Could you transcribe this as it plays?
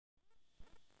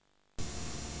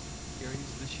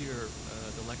year,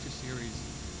 the lecture series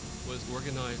was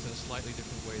organized in a slightly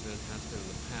different way than it has been in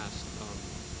the past.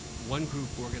 One group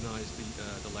organized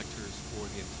the lectures for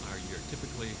the entire year.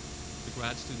 Typically, the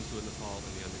grad students do it in the fall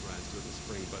and the undergrads do it in the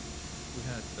spring, but we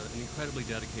had an incredibly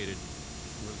dedicated,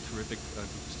 really terrific group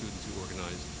of students who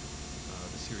organized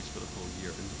the series for the whole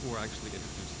year. And before I actually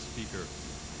introduce the speaker,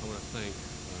 I want to thank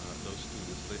those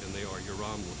students, and they are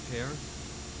Yoram Lepere,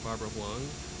 Barbara Huang,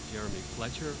 Jeremy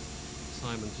Fletcher,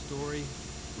 Simon Story,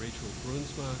 Rachel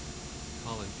Brunsma,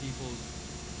 Colin Peoples,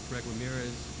 Greg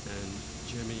Ramirez, and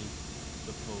Jimmy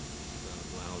the Pope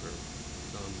Louder.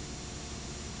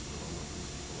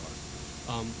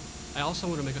 I also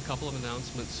want to make a couple of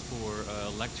announcements for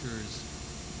lectures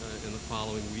in the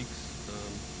following weeks.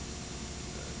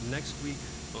 Next week,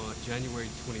 January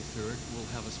 23rd,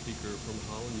 we'll have a speaker from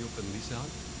Holland, Joop and Lieshout,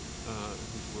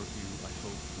 whose work you, I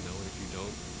hope, know, and if you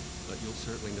don't, you'll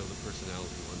certainly know the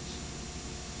personality once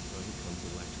he comes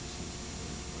and lectures. He's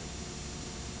quite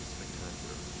a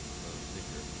spectacular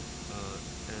figure.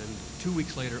 And 2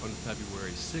 weeks later, on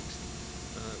February 6th,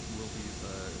 will be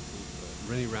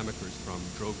Rennie Ramekers from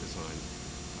Drove Design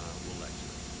will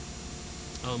lecture.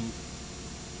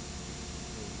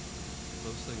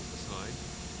 Those things aside,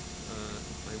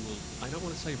 I don't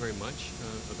want to say very much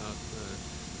about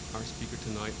our speaker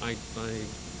tonight.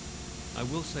 I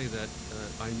will say that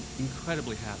I'm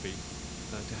incredibly happy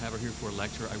to have her here for a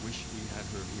lecture. I wish we had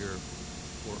her here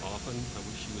more often. I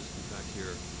wish she was, in fact,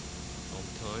 here all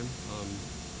the time.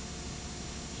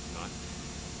 She's not.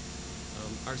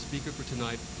 Our speaker for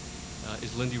tonight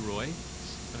is Lindy Roy.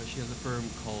 She has a firm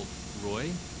called Roy.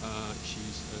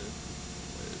 She's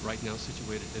right now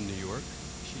situated in New York.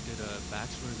 She did a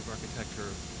Bachelor's of Architecture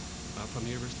from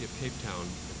the University of Cape Town,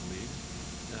 I believe.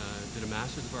 Did a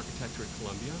Master's of Architecture at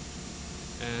Columbia.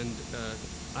 And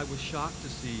I was shocked to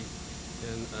see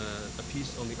in a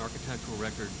piece on the Architectural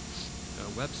Record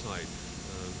website,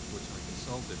 which I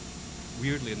consulted,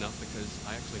 weirdly enough, because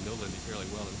I actually know Lindy fairly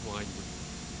well, and why you would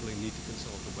really need to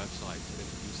consult the website to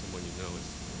interview someone you know is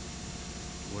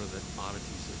one of the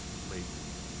oddities of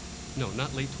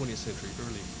not late 20th century,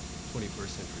 early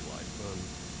 21st century life.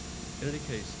 In any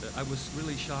case, I was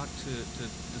really shocked to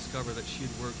discover that she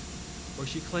had worked, or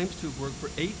she claims to have worked for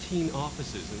 18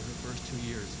 offices in her first 2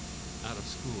 years out of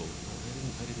school.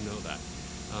 I didn't know that.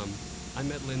 I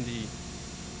met Lindy,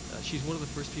 she's one of the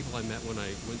first people I met when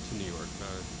I went to New York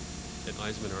at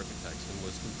Eisman Architects, and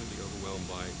was completely overwhelmed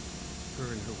by her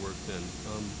and her work then.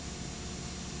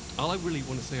 All I really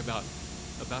want to say about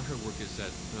her work is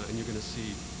that, and you're going to see,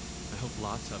 I hope,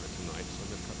 lots of it tonight, so I'm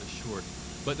going to cut this short.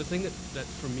 But the thing that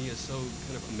for me is so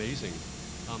kind of amazing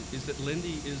is that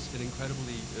Lindy is an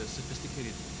incredibly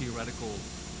sophisticated theoretical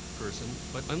person,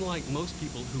 but unlike most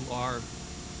people who are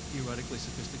theoretically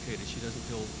sophisticated, she doesn't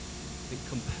feel, I think,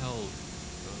 compelled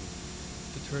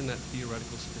to turn that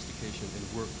theoretical sophistication in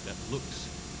work that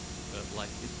looks like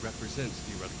it represents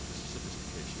theoretical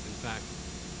sophistication. In fact,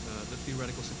 the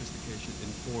theoretical sophistication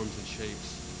informs and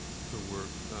shapes her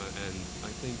work, and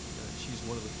I think she's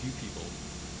one of the few people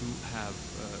who have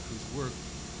whose work,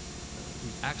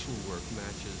 whose actual work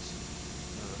matches,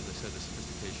 as I said, the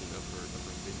sophistication of her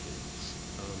thinking.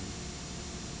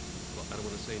 Well, I don't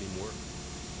want to say any more.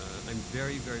 I'm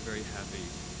very, very, very happy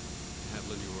to have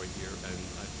Lindy Roy here, and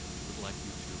I would like you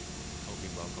to help me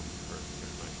welcome her here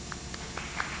tonight.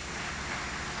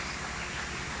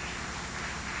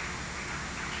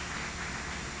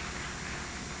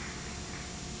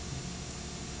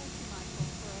 Thank you, Michael,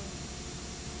 for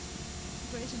a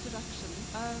great introduction.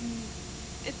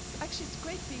 It's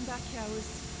great being back here. I was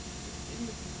in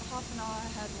the half an hour I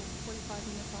had, or 45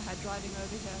 minutes I had driving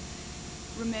over here,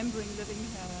 remembering living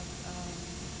here, I don't know,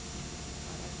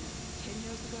 10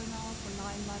 years ago now, for 9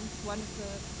 months. One of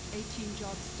the 18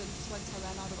 job stints, once I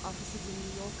ran out of offices in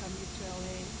New York, I moved to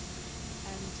LA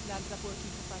and landed up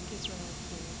working for Frank Israel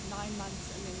for 9 months,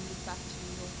 and then moved back to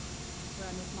New York,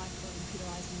 where I'm with Michael and Peter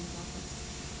Eisenman's office.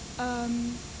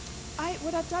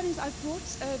 What I've done is I've brought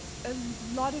a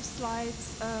lot of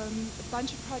slides, a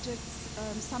bunch of projects,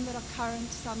 some that are current,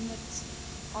 some that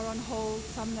are on hold,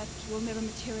 some that will never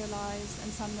materialize,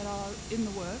 and some that are in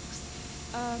the works.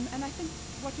 And I think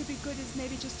what would be good is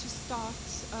maybe just to start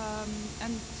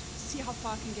and see how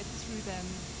far I can get through them.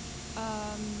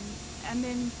 And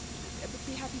then I would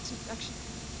be happy to actually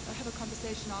have a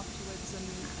conversation afterwards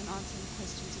and answer any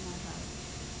questions you might have.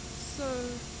 So,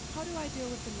 how do I deal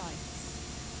with the lights?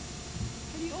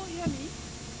 Can you all hear me?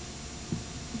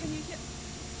 Can you hear?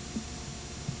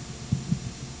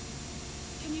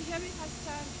 Can you hear me if I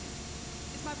stand?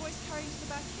 Is my voice carrying to the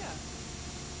back here?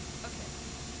 Okay.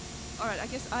 All right, I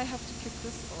guess I have to kick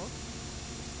this off.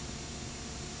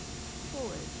 For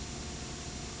forward.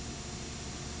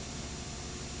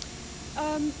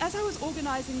 As I was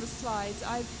organizing the slides,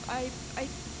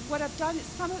 what I've done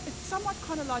is it's somewhat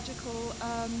chronological,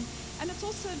 and it's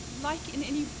also like in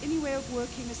any way of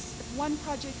working. If one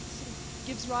project sort of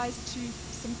gives rise to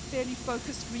some fairly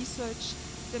focused research,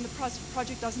 then the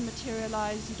project doesn't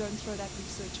materialize. You don't throw that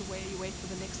research away. You wait for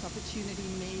the next opportunity,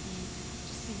 maybe,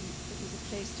 to see if there's a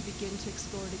place to begin to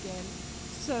explore it again.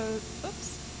 So,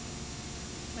 oops,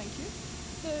 thank you.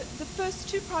 The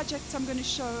first two projects I'm going to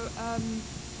show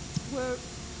were,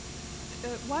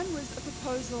 one was a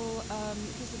proposal,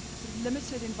 it was a sort of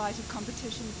limited invited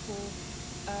competition for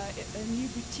a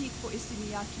new boutique for Issey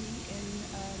Miyake in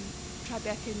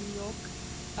Tribeca, New York.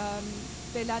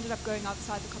 They landed up going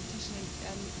outside the competition,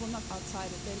 and well, not outside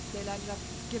it, they landed up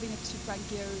giving it to Frank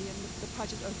Gehry, and the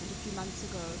project opened a few months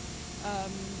ago.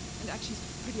 And actually it's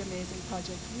a pretty amazing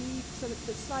project. So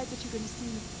the slides that you're going to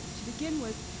see to begin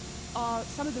with are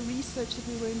some of the research that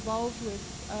we were involved with,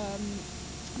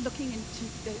 looking into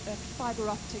fiber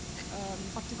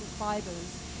optical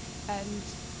fibers, and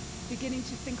beginning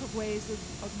to think of ways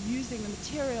of using the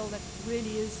material that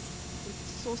really is the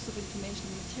source of information,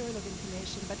 the material of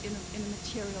information, but in a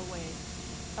material way.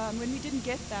 When we didn't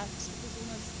get that, it was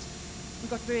almost, we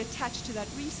got very attached to that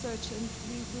research, and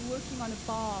we were working on a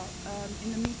bar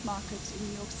in the meat market in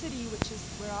New York City, which is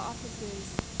where our office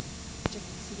is, just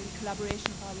sort of in collaboration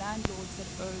with our landlords that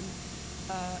own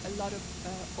a lot of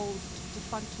old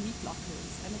defunct meat lockers.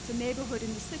 And it's a neighborhood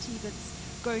in the city that's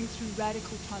going through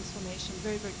radical transformation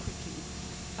very, very quickly.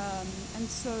 And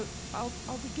so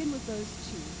I'll begin with those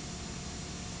two.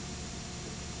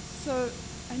 So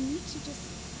I need to just,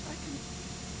 if I can,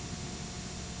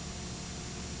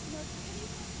 can you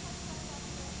just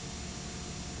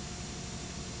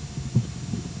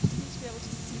need to be able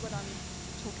to see what I'm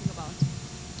talking about.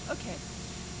 Okay.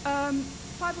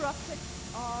 Fiber optics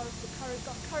are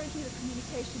currently the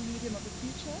communication medium of the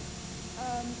future.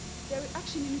 They're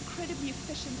actually an incredibly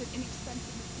efficient and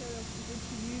inexpensive material to begin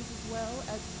to use as well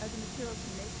as a material to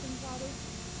make things out of.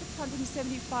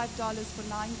 $675 for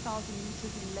 9,000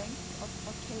 meters in length of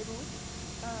cable.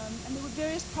 And there were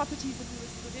various properties that we were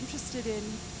sort of interested in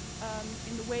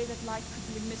the way that light could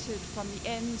be emitted from the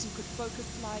ends. You could focus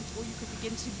light, or you could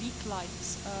begin to leak light.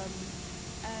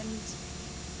 And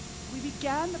we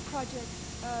began the project.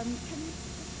 Can you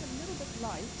just a little bit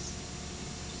light? Just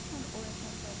trying to orient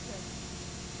myself here.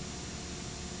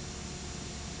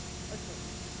 Okay.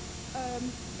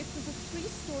 It was a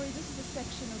three-story. This is a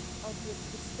section of the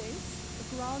space: a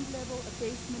ground level, a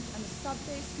basement, and a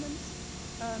sub-basement.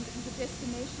 It was a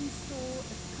destination store,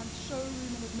 a kind of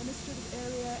showroom and administrative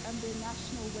area, and their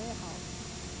national warehouse.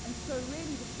 And so,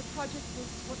 really, the project was,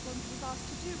 what one was asked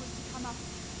to do was to come up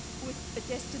with a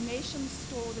destination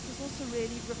store that was also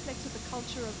really reflected the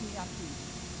culture of Miyake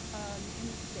in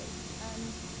the space. And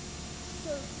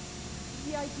so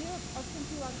the idea of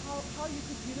thinking about how you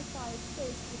could unify a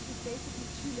space which was basically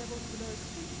 2 levels below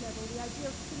street level, the idea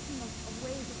of thinking of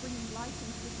ways of bringing light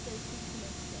into the space seemed to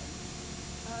make sense.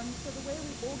 So the way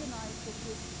we organized it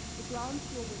was the ground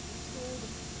floor was the store,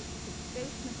 the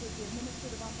basement was the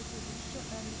administrative offices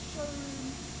and the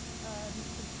showroom,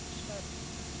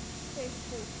 space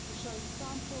for showing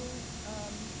samples,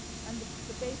 and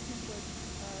the basement was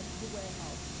the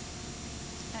warehouse.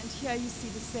 And here you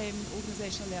see the same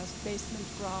organizational layouts: basement,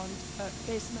 ground,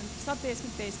 basement,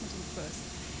 sub-basement, basement, and first.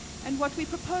 And what we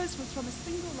proposed was, from a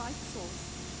single light source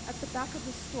at the back of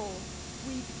the store,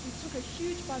 we took a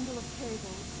huge bundle of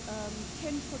cables,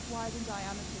 10 foot wide in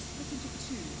diameter, split into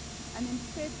 2, and then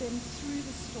fed them through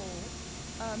the store,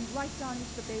 right down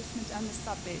into the basement and the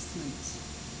sub-basement.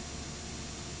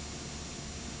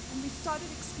 And we started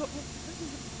exploring. Let me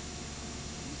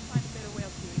find a better way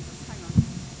of doing this. Hang on.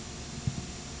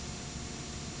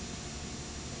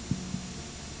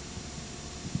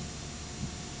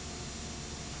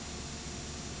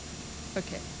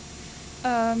 Okay.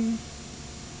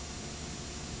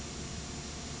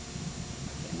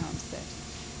 Okay, now I'm set.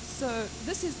 So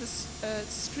this is the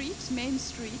street, main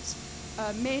street.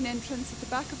 Main entrance. At the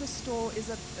back of the store is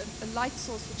a light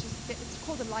source, which is, it's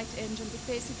called a light engine, but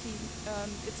basically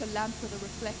it's a lamp with a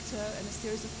reflector and a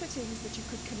series of fittings that you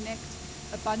could connect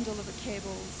a bundle of the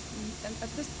cables. And at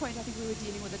this point, I think we were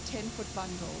dealing with a 10-foot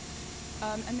bundle.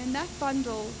 And then that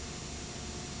bundle,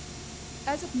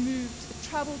 as it moved, it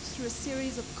traveled through a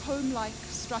series of comb-like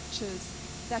structures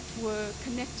that were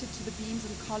connected to the beams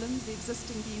and columns, the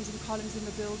existing beams and columns in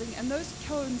the building. And those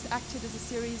combs acted as a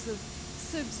series of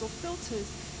sieves or filters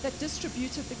that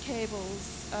distributed the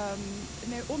cables,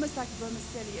 and they're almost like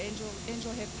vermicelli, angel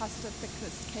hair pasta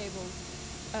thickness cables.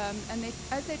 And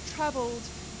as they traveled,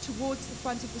 towards the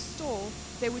front of the store,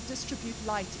 they would distribute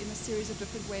light in a series of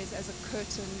different ways, as a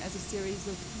curtain, as a series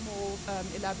of more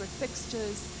elaborate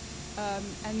fixtures.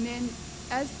 And then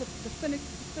as the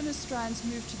thinner strands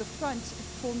moved to the front, it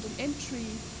formed an entry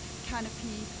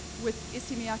canopy with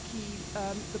Isimiyaki,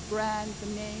 the brand,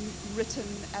 the name, written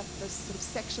at this sort of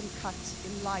section cut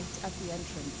in light at the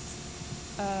entrance.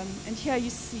 And here you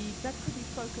see, that could be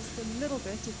focused a little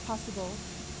bit if possible.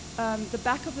 The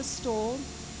back of the store,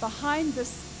 behind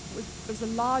this was a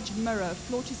large mirror,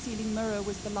 floor-to-ceiling mirror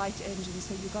was the light engine,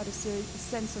 so you got a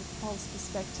sense of false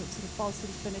perspective, sort of false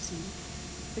infinity.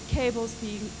 The cables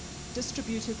being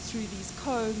distributed through these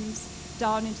combs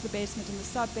down into the basement and the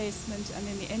sub-basement, and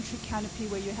then the entry canopy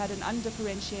where you had an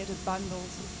undifferentiated bundle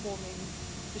sort of forming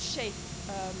the shape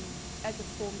as it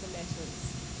formed the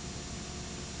letters.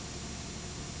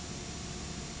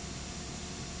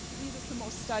 These are some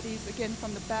more studies, again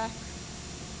from the back,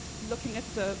 looking at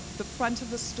the front of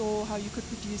the store, how you could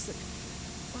produce it,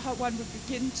 how one would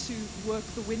begin to work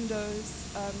the windows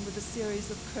with a series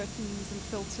of curtains and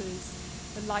filters.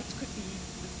 The light could be,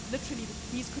 literally,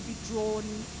 these could be drawn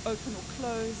open or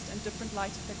closed, and different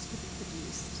light effects could be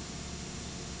produced.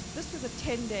 This was a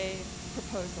 10-day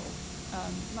proposal,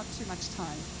 not too much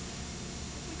time.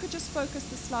 If we could just focus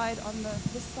the slide on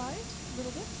this side a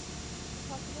little bit, if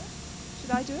possible.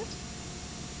 Should I do it?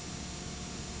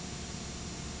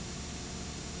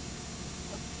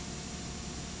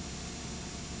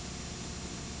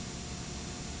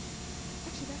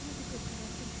 Actually, that would be good because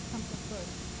I think it comes up both.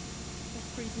 That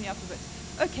frees me up a bit.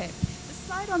 Okay, the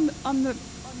slide on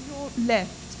your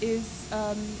left is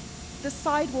the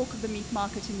sidewalk of the meat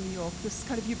market in New York. This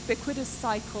kind of ubiquitous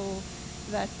cycle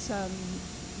that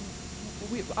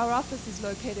our office is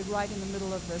located right in the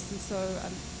middle of this, and so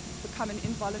become an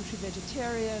involuntary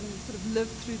vegetarian, sort of lived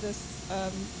through this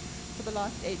for the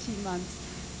last 18 months.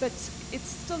 But it's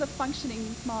still a functioning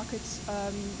meat market.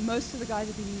 Most of the guys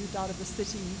have been moved out of the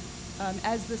city.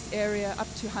 As this area up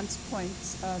to Hunts Point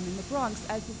in the Bronx,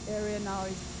 as this area now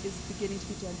is beginning to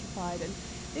be gentrified. And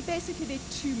there are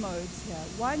two modes here.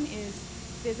 One is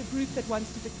there's a group that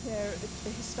wants to declare a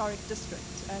historic district,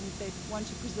 and they want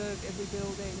to preserve every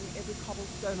building, every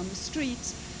cobblestone on the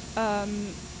street.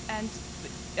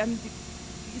 And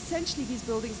essentially these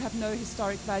buildings have no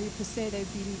historic value per se.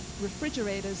 They've been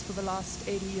refrigerators for the last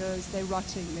 80 years. They're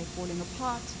rotting, they're falling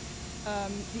apart.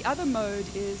 The other mode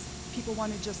is people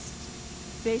want to just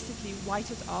basically white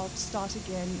it out, start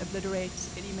again, obliterate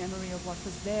any memory of what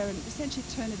was there, and essentially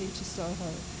turn it into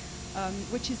Soho,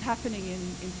 which is happening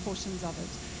in portions of it.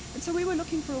 And so we were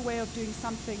looking for a way of doing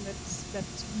something that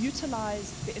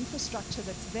utilized the infrastructure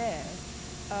that's there,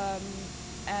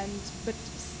 but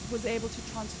was able to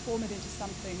transform it into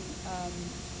something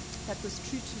that was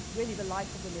true to really the life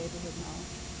of the neighborhood now.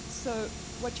 So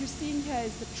what you're seeing here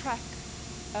is the track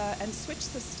and switch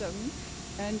system,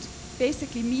 and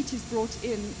basically meat is brought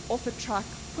in off a truck,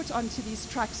 put onto these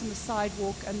tracks on the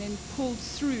sidewalk, and then pulled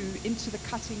through into the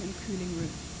cutting and cooling room.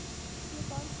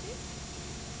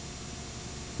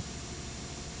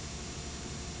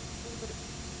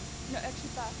 No,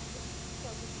 actually back. Just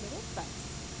a little. Thanks.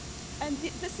 And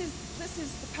this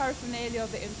is the paraphernalia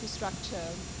of the infrastructure,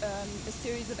 a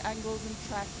series of angles and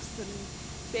tracks, and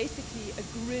basically a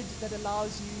grid that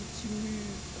allows you to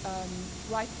move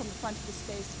right from the front of the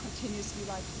space continuously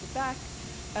right to the back,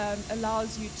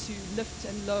 allows you to lift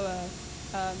and lower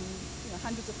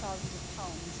hundreds of thousands of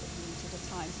pounds of meat at a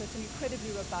time. So it's an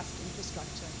incredibly robust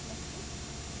infrastructure.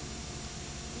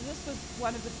 And this was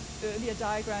one of the earlier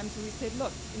diagrams where we said,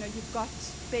 look, you've got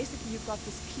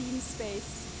this clean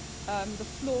space. The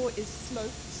floor is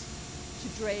sloped to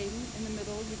drain in the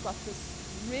middle. You've got this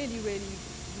really, really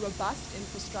robust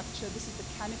infrastructure. This is the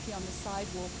canopy on the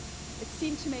sidewalk. It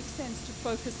seemed to make sense to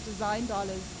focus design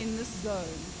dollars in this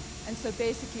zone. And so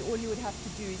basically all you would have to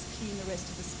do is clean the rest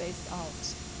of the space out.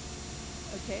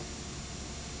 Okay?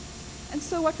 And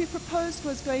so what we proposed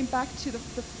was going back to the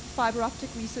fiber optic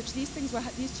research. These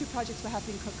two projects were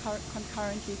happening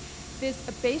concurrently. There's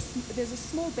a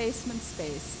small basement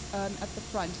space at the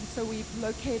front. And so we've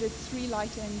located 3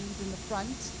 light engines in the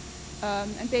front.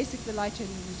 And basically the light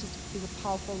engine is a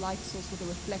powerful light source with a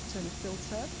reflector and a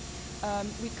filter.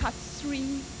 We cut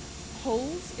 3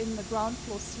 holes in the ground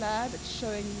floor slab. It's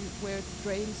showing you where it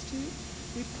drains to.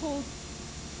 We pulled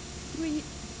 3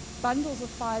 bundles of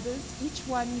fibers. Each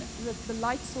one, the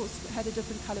light source had a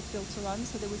different color filter on,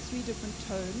 so there were 3 different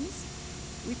tones.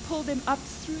 We pulled them up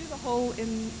through the hole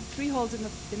in 3 holes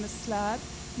in the slab,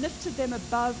 lifted them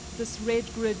above this red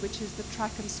grid, which is the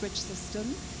track and switch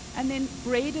system, and then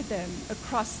braided them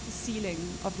across the ceiling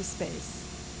of the space.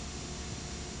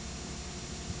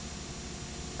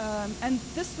 And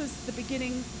this was the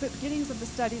beginnings of the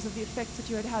studies of the effects that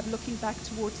you had looking back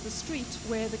towards the street,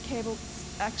 where the cables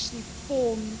actually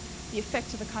form the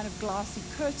effect of a kind of glassy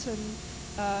curtain,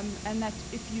 and that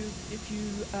if you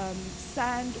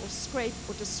sand or scrape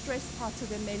or distress parts of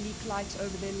them, they leak light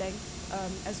over their length,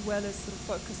 as well as sort of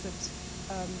focus it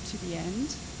to the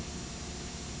end.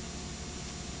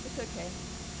 It's okay.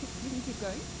 You can keep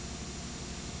going.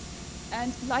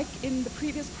 And like in the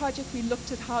previous project, we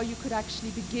looked at how you could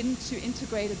actually begin to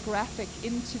integrate a graphic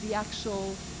into the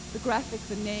graphic,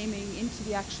 the naming, into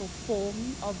the actual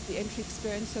form of the entry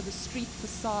experience. So the street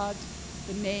facade,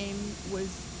 the name was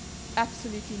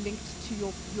absolutely linked to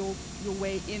your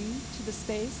way into the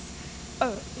space.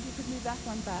 Oh, if you could move that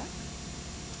one back,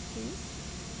 please.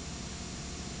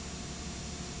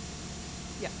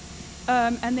 Yeah.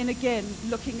 And then again,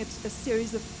 looking at a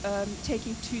series of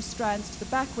taking two strands to the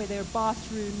back where there are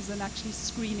bathrooms and actually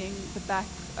screening the back,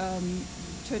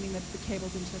 turning the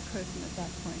cables into a curtain at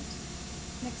that point.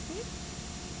 Next, please.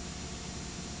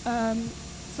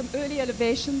 Some early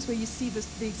elevations where you see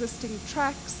the existing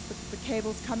tracks, the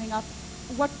cables coming up.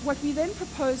 What we then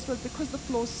proposed was, because the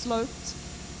floor sloped,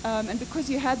 and because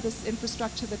you had this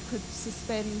infrastructure that could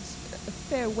suspend a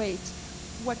fair weight,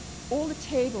 all the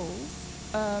tables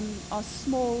are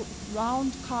small,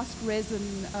 round cast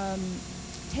resin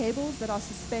tables that are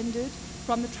suspended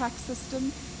from the track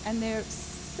system, and there are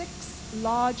 6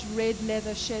 large red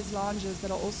leather chaise lounges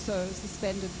that are also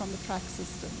suspended from the track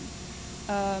system,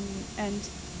 and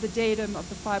the datum of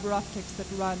the fiber optics that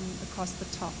run across the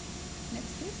top.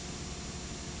 Next, please.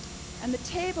 And the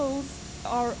tables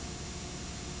are,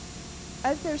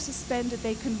 as they're suspended,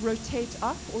 they can rotate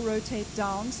up or rotate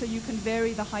down, so you can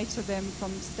vary the height of them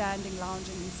from standing,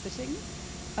 lounging, and sitting.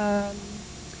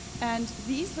 And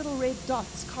these little red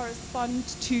dots correspond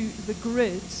to the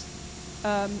grid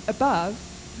above.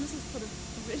 This is sort of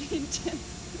really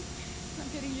intense. I'm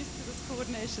getting used to this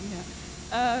coordination here.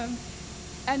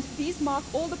 And these mark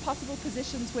all the possible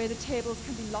positions where the tables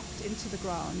can be locked into the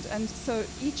ground. And so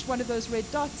each one of those red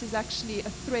dots is actually a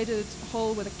threaded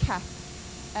hole with a cap,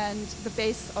 and the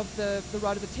base of the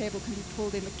rod of the table can be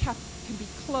pulled in. The cap can be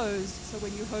closed, so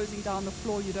when you're hosing down the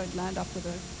floor, you don't land up with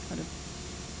a kind of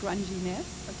grungy mess.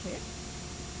 Okay.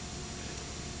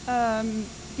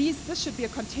 This should be a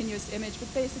continuous image,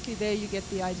 but basically there you get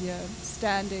the idea.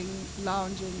 Standing,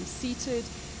 lounging, seated.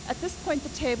 At this point, the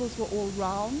tables were all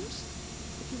round.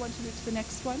 If you want to move to the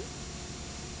next one.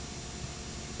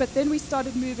 But then we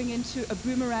started moving into a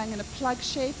boomerang and a plug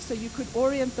shape, so you could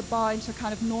orient the bar into a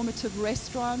kind of normative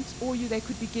restaurant, or they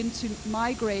could begin to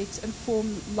migrate and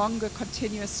form longer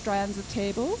continuous strands of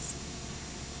tables.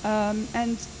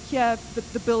 And here,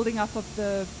 the building up of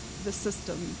the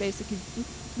system, basically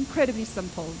incredibly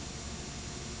simple.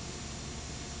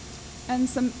 And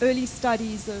some early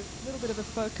studies, a little bit of a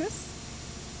focus,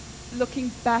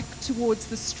 looking back towards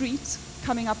the street,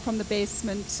 coming up from the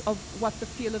basement, of what the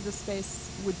feel of the space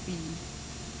would be.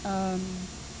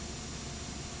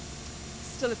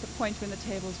 Still at the point when the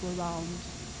tables were round.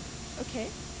 Okay.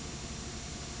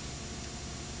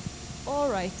 All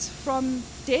right, from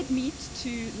dead meat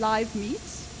to live meat.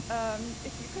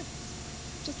 If you could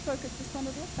just focus this one a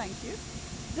little, thank you.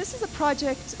 This is a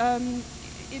project,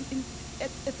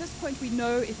 at this point we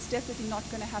know it's definitely not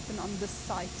going to happen on this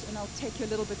site, and I'll take you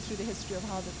a little bit through the history of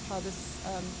how this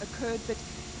occurred, but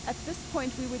at this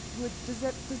point we were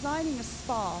designing a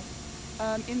spa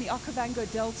in the Okavango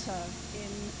Delta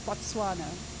in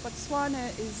Botswana. Botswana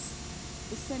is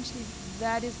essentially,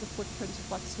 that is the footprint of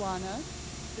Botswana.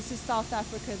 This is South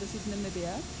Africa, this is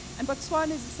Namibia. And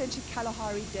Botswana is essentially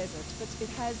Kalahari Desert, but it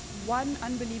has one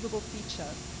unbelievable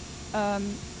feature,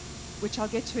 which I'll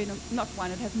get to in not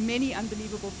one, it has many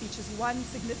unbelievable features. One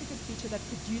significant feature that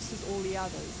produces all the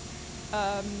others.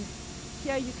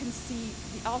 Here you can see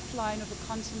the outline of a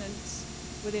continent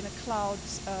within a cloud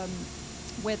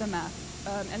weather map.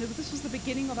 And this was the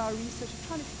beginning of our research, of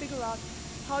trying to figure out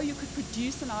how you could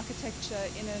produce an architecture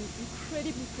in an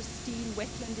incredibly pristine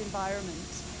wetland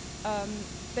environment.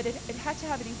 But it had to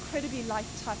have an incredibly light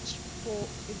touch for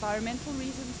environmental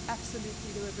reasons.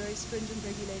 Absolutely, there were very stringent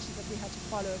regulations that we had to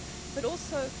follow. But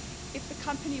also, if the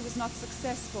company was not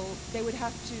successful, they would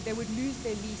lose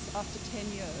their lease after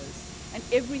 10 years, and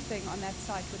everything on that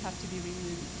site would have to be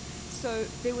removed. So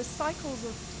there were cycles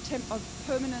of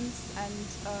permanence and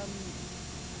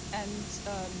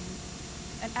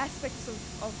aspects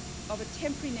of a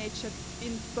temporary nature,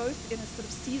 in both in a sort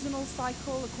of seasonal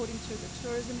cycle according to the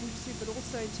tourism industry, but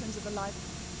also in terms of the life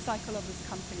cycle of this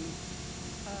company.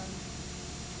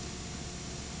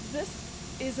 This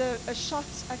is a shot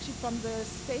actually from the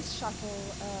space shuttle,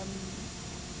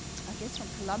 I guess from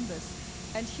Columbus.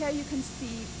 And here you can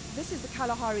see, this is the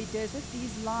Kalahari Desert.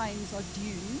 These lines are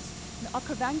dunes. The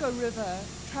Okavango River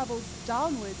travels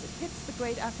downwards. It hits the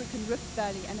Great African Rift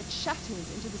Valley, and it shatters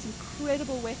into this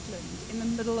incredible wetland in the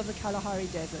middle of the Kalahari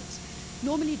Desert.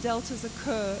 Normally, deltas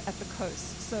occur at the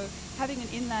coast, so having an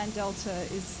inland delta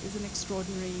is an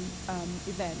extraordinary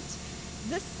event.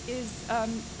 This is a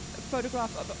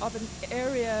photograph of an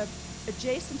area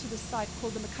adjacent to the site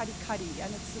called the Makadikadi,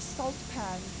 and it's a salt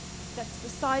pan that's the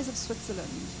size of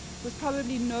Switzerland, with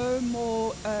probably no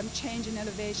more change in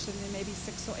elevation than maybe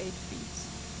 6 or 8 feet.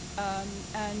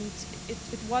 And it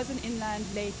was an inland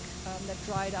lake that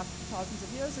dried up thousands of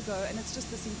years ago, and it's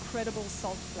just this incredible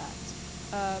salt flat.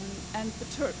 And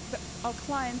our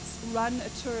clients run a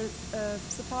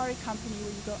safari company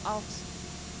where you go out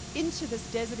into this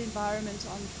desert environment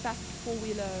on fat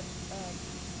four-wheeler,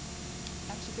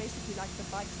 actually basically like the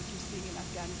bikes that you're seeing in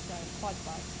Afghanistan, quad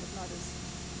bikes, but not as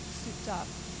souped up,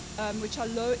 which are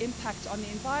low impact on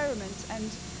the environment. And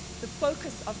the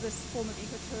focus of this form of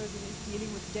ecotourism is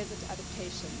dealing with desert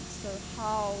adaptation. So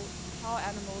how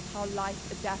animals, how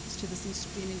life adapts to this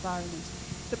extreme environment.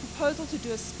 The proposal to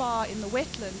do a spa in the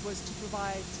wetland was to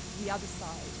provide the other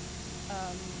side,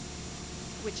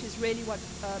 which is really what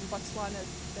Botswana's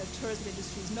tourism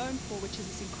industry is known for, which is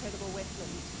this incredible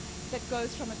wetland that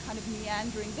goes from a kind of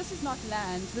meandering. This is not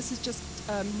land, this is just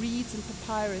reeds and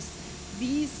papyrus.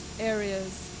 These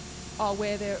areas are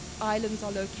where their islands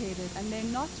are located, and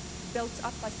they're not built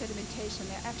up by sedimentation.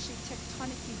 They're actually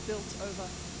tectonically built over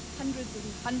hundreds and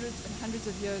hundreds and hundreds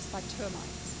of years by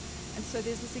termites. And so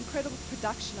there's this incredible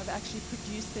production of actually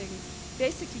producing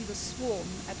basically the swarm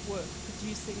at work,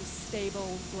 producing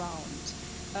stable ground.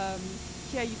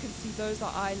 Here you can see those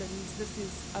are islands. This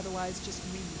is otherwise just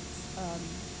reeds.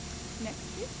 Next,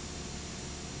 please.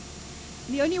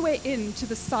 And the only way in to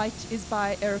the site is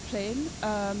by airplane.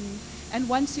 And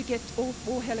once you get, or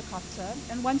helicopter,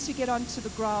 and once you get onto the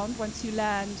ground, once you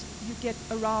land, you get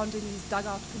around in these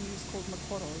dugout canoes called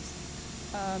makoros.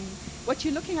 What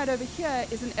you're looking at over here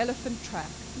is an elephant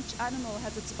track. Each animal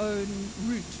has its own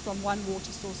route from one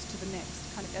water source to the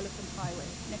next, kind of elephant highway.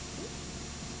 Next, please.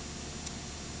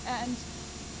 And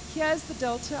here's the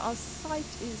delta. Our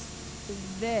site is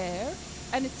there,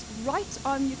 and it's right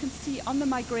on, you can see on the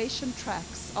migration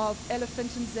tracks of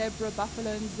elephant and zebra,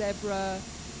 buffalo and zebra,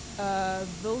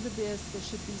 wildebeest, there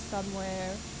should be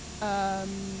somewhere,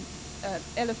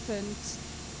 elephant,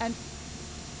 and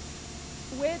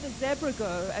where the zebra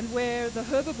go and where the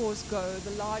herbivores go,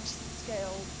 the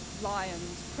large-scale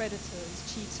lions, predators,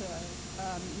 cheetah,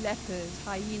 leopard,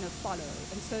 hyena follow.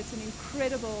 And so it's an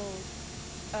incredible,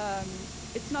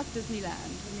 it's not Disneyland.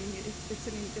 I mean, it's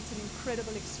an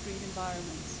incredible extreme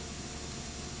environment.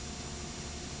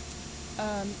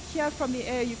 Here from the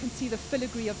air, you can see the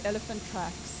filigree of elephant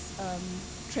tracks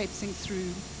traipsing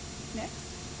through. Next.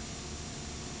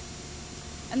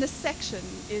 And this section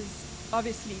is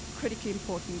obviously critically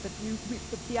important, but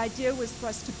the idea was for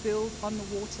us to build on the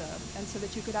water, and so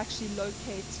that you could actually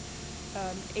locate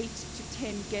 8 to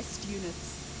 10 guest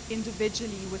units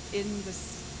individually within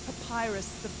this papyrus.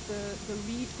 The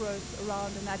reed growth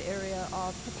around in that area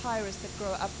are papyrus that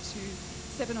grow up to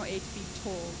 7 or 8 feet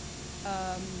tall.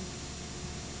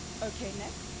 Okay,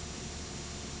 next.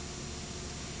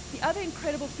 The other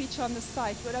incredible feature on the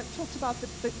site, what I talked about,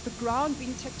 the ground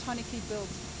being tectonically built,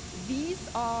 these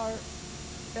are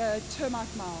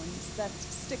termite mounds that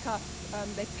stick up,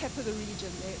 they pepper the region.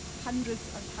 There are hundreds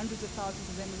and hundreds of thousands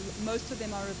of them. Most of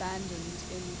them are abandoned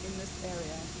in this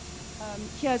area.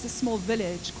 Here's a small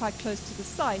village quite close to the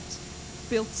site,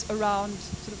 built around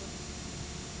sort of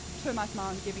a termite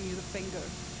mound giving you the finger.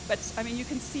 But I mean, you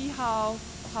can see how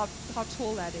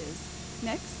tall that is.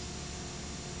 Next.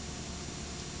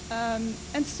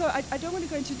 And so I don't want to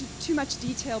go into too much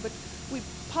detail, but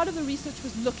part of the research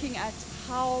was looking at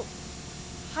how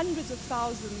hundreds of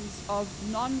thousands of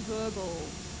non-verbal,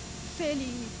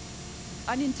 fairly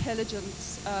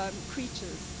unintelligent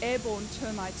creatures, airborne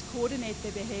termites, coordinate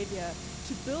their behavior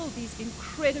to build these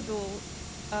incredible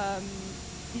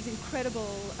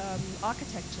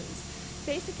architectures.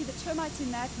 Basically, the termites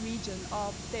in that region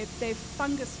they're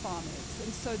fungus farmers,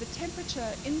 and so the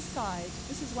temperature inside,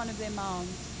 this is one of their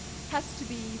mounds, has to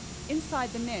be inside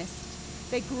the nest.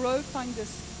 They grow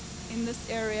fungus in this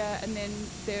area, and then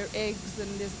their eggs,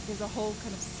 and there's a whole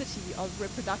kind of city of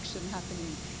reproduction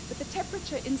happening. But the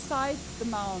temperature inside the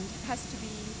mound has to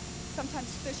be sometimes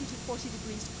 30 to 40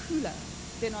 degrees cooler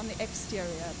than on the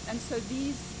exterior. And so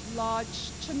these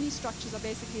large chimney structures are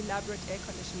basically elaborate air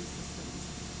conditioning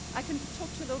systems. I can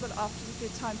talk to you a little bit after, if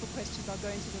there's time for questions, I'll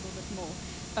go into it a little bit more.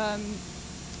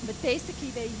 But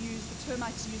basically the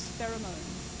termites use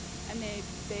pheromones, and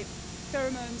they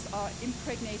pheromones are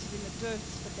impregnated in the dirt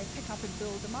that they pick up and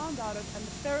build a mound out of, and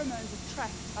the pheromones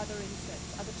attract other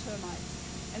insects, other termites.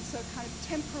 And so kind of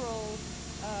temporal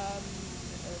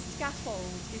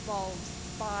scaffold evolves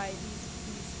by these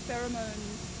pheromone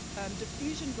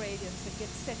diffusion gradients that get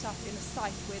set up in a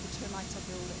site where the termites are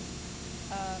building.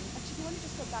 Actually, you want to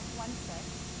just go back one sec,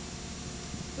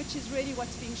 which is really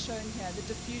what's being shown here, the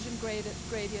diffusion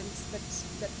gradients that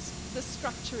this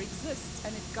structure exists,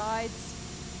 and it guides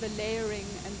the layering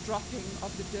and dropping of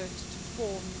the dirt to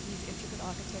form these intricate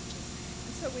architectures.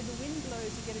 And so when the wind blows,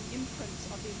 you get an imprint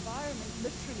of the environment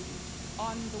literally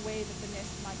on the way that the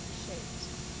nest might be shaped.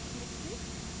 Next, please.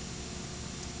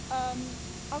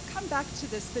 I'll come back to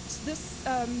this, but this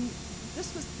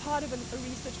was part of a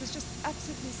research, was just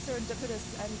absolutely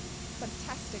serendipitous and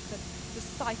fantastic that the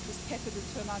site was peppered with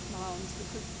termite mounds,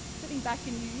 because sitting back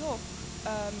in New York,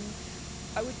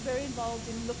 I was very involved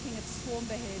in looking at swarm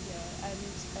behavior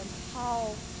and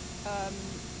how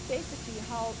basically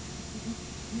how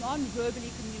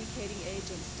non-verbally communicating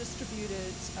agents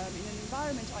distributed in an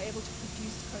environment are able to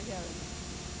produce coherent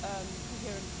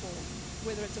form,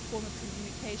 whether it's a form of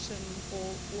communication or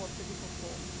a physical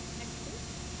form. Next, please.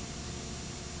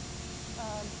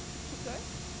 Keep going.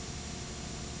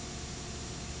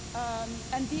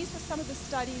 And these were some of the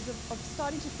studies of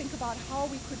starting to think about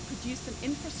how we could produce an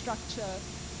infrastructure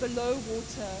below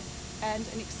water and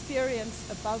an experience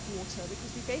above water,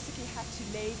 because we basically had to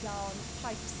lay down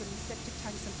pipes and septic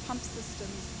tanks and pump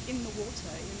systems in the water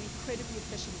in an incredibly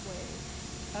efficient way.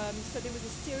 So there was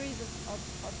a series of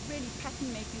really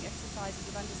pattern-making exercises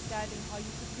of understanding how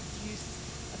you could produce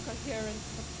a coherent,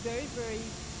 but very, very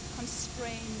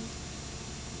constrained,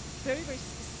 very, very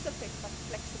specific but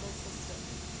flexible system.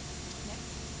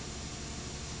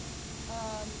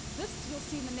 This you'll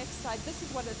see in the next slide. This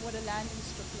is what a landing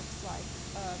strip looks like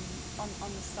on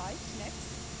the site. Next.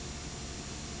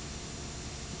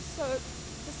 So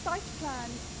the site plan,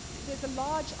 there's a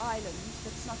large island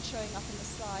that's not showing up in the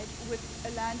slide with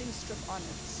a landing strip on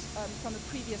it from a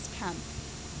previous camp.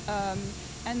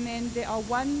 And then there are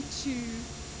 1, 2,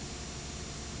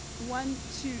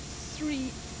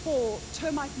 3, 4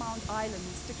 termite mound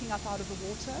islands sticking up out of the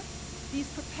water. These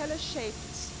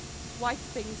propeller-shaped white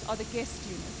things are the guest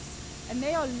units, and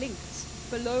they are linked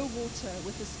below water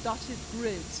with this dotted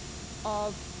grid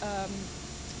of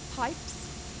pipes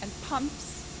and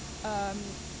pumps.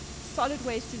 Solid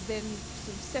waste is then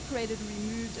sort of separated and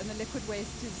removed, and the liquid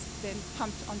waste is then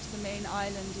pumped onto the main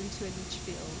island into a leach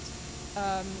field.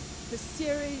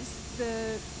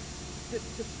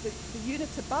 The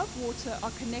units above water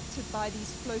are connected by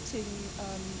these floating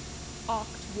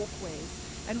arced walkways.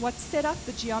 And what set up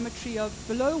the geometry of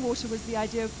below water was the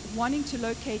idea of wanting to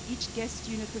locate each guest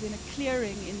unit within a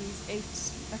clearing in these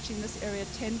 8, actually in this area,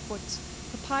 10-foot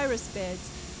papyrus beds.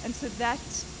 And so that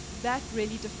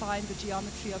really defined the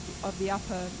geometry of the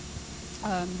upper,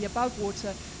 the above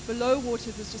water. Below water,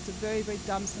 it was just a very, very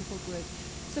dumb, simple grid.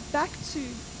 So back to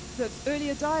the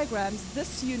earlier diagrams,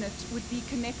 this unit would be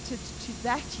connected to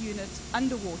that unit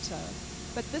underwater,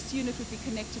 but this unit would be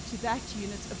connected to that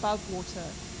unit above water.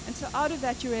 And so out of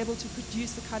that, you're able to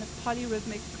produce a kind of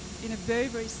polyrhythmic, in a very,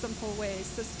 very simple way,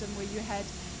 system where you had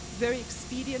very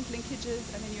expedient linkages,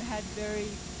 and then you had very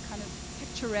kind of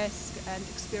picturesque and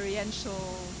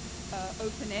experiential,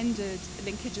 open-ended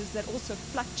linkages that also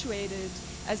fluctuated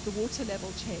as the water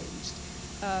level changed.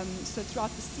 So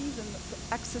throughout the season, the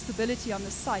accessibility on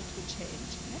the site would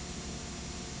change.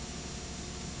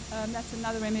 That's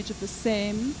another image of the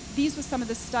same. These were some of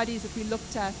the studies that we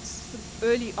looked at sort of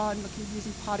early on, looking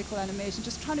using particle animation,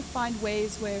 just trying to find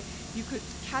ways where you could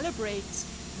calibrate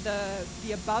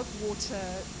the above water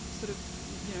sort of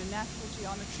natural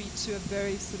geometry to a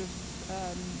very sort of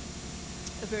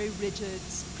a very rigid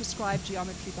prescribed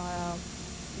geometry by our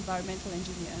environmental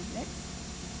engineer. Next.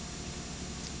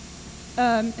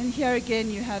 And here again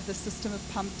you have the system of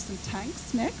pumps and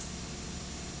tanks. Next.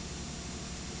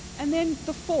 And then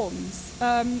the forms.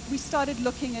 We started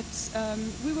looking at,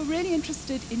 we were really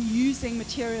interested in using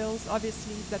materials,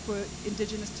 obviously, that were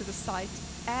indigenous to the site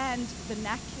and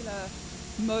vernacular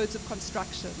modes of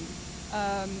construction.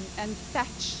 And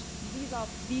thatch,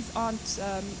 these aren't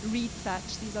reed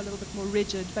thatch, these are a little bit more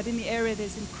rigid, but in the area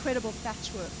there's incredible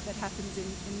thatch work that happens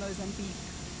in Mozambique,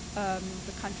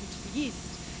 the country to the east.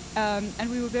 And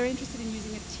we were very interested in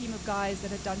using a team of guys that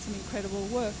had done some incredible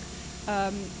work.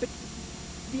 But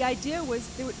the idea was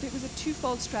there was a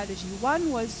twofold strategy.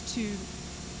 One was to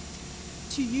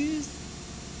use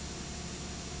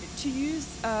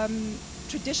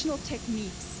traditional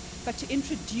techniques but to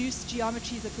introduce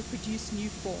geometries that would produce new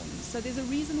forms. So there's a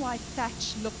reason why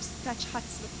thatch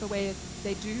huts look the way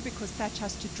they do, because thatch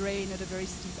has to drain at a very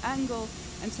steep angle,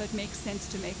 and so it makes sense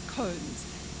to make cones.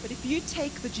 But if you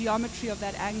take the geometry of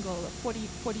that angle, a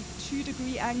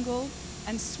 42-degree angle,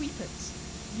 and sweep it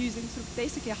using sort of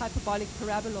basically a hyperbolic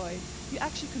paraboloid, you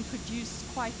actually can produce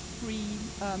quite free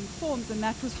forms, and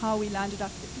that was how we landed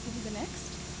up. If you can do the next.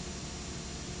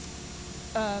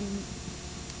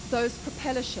 Those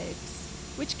propeller shapes,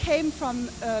 which came from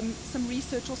some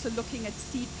research also looking at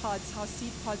seed pods, how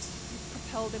seed pods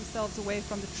propel themselves away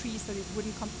from the tree so they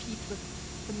wouldn't compete with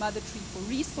the mother tree for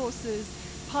resources.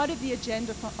 Part of the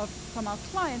agenda from our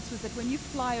clients was that when you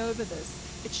fly over this,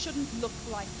 it shouldn't look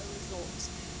like a resort.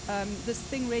 This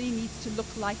thing really needs to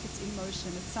look like it's in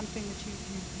motion. It's something that you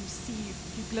see,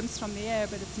 you glimpse from the air,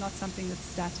 but it's not something that's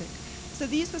static. So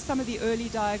these were some of the early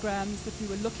diagrams that we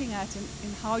were looking at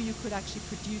in how you could actually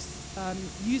produce,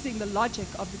 using the logic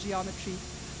of the geometry,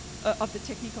 of the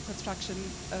technique of construction,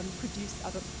 produce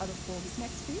other forms.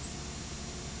 Next, please.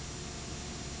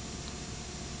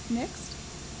 Next.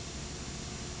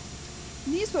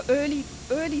 And these were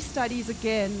early studies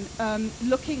again,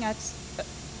 looking at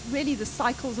really the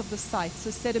cycles of the site. So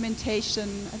sedimentation,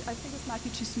 I think this might be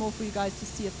too small for you guys to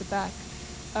see at the back.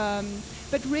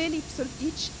 But really, sort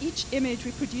of each image,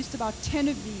 we produced about 10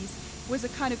 of these, was a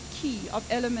kind of key of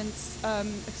elements, a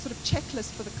sort of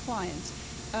checklist for the client.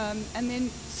 And then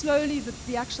slowly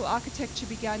the actual architecture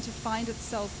began to find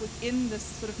itself within this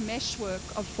sort of meshwork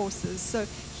of forces. So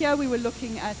here we were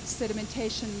looking at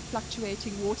sedimentation,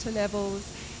 fluctuating water levels.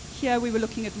 Here we were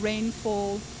looking at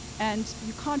rainfall. And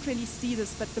you can't really see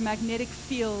this, but the magnetic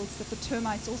fields that the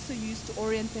termites also use to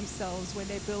orient themselves when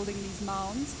they're building these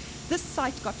mounds. This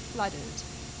site got flooded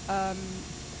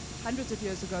hundreds of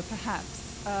years ago,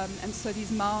 perhaps. And so these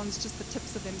mounds, just the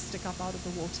tips of them stick up out of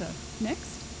the water.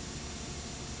 Next.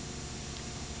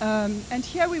 And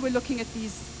here we were looking at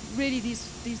these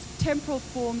temporal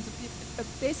forms of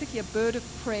basically a bird of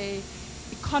prey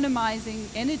economizing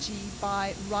energy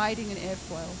by riding an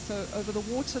airfoil. So over the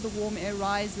water, the warm air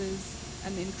rises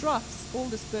and then drops. All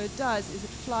this bird does is it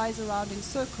flies around in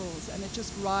circles, and it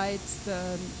just rides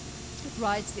the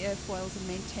airfoils and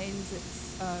maintains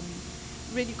its,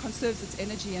 really conserves its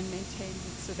energy and maintains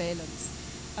its surveillance.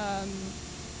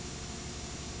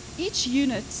 Each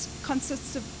unit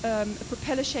consists of a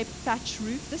propeller-shaped thatch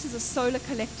roof. This is a solar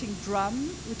collecting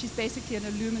drum, which is basically an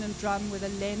aluminum drum with a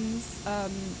lens.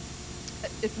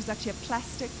 It was actually a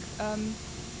plastic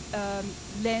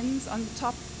lens on the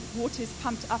top. Water is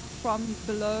pumped up from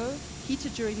below,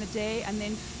 heated during the day, and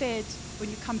then fed when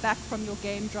you come back from your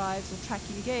game drives or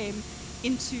tracking game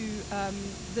into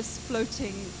this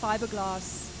floating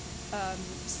fiberglass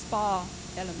spa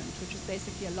element, which is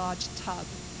basically a large tub.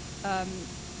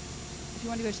 If you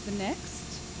want to go to the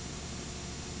next.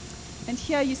 And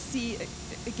here you see,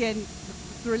 again,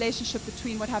 the relationship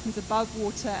between what happens above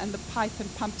water and the pipe and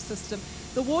pump system.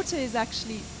 The water is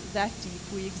actually that deep.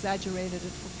 We exaggerated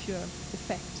it for pure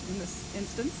effect in this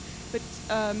instance. But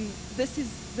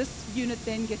this unit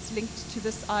then gets linked to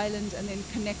this island and then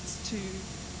connects to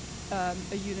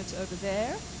a unit over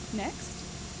there. Next.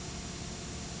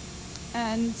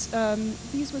 And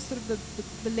these were sort of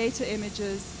the later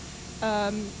images.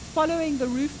 Following the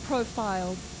roof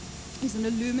profile is an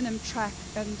aluminum track,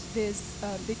 and there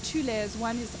are two layers.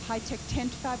 One is high-tech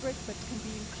tent fabric that can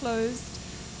be enclosed,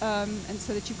 and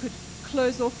so that you could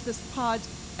close off this pod.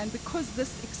 And because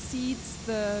this exceeds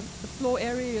the floor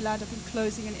area, you'll end up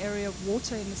enclosing an area of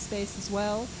water in the space as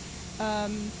well.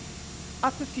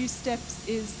 Up a few steps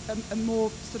is a more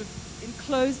sort of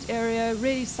enclosed area,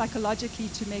 really psychologically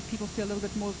to make people feel a little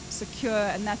bit more secure,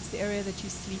 and that's the area that you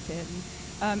sleep in.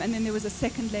 And then there was a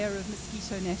second layer of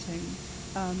mosquito netting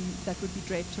that would be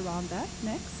draped around that.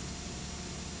 Next.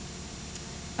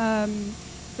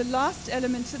 The last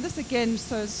element, and this again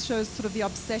shows sort of the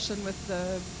obsession with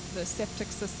the septic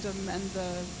system and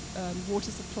the water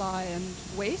supply and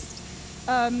waste.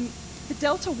 The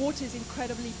delta water is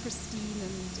incredibly pristine,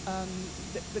 and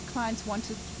the clients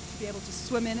wanted to be able to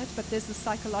swim in it, but there's the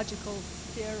psychological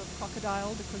fear of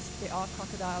crocodile, because there are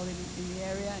crocodile in the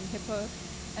area, and hippo.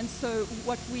 And so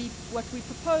what we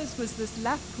proposed was this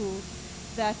lap pool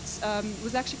that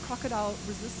was actually crocodile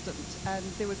resistant. And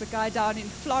there was a guy down in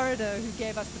Florida who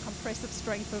gave us the compressive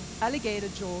strength of alligator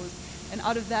jaws. And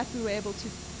out of that, we were able to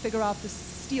figure out this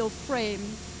steel frame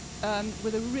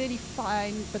with a really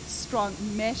fine but strong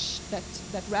mesh that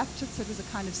wrapped it. So it was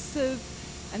a kind of sieve.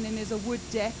 And then there's a wood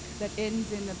deck that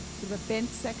ends in a sort of a bent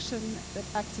section that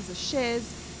acts as a chaise.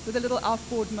 with a little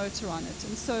outboard motor on it.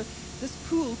 And so this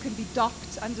pool can be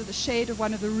docked under the shade of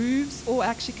one of the roofs, or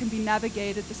actually can be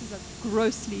navigated. This is a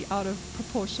grossly out of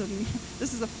proportion.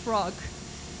 This is a frog.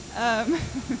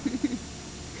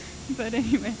 But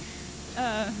anyway,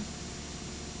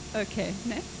 okay,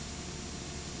 next.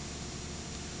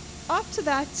 After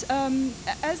that,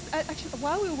 actually,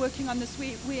 while we were working on this,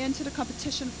 we entered a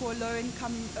competition for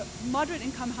low-income,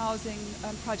 moderate-income housing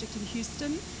project in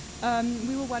Houston.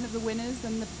 We were one of the winners,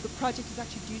 and the project is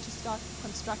actually due to start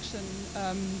construction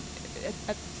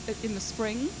in the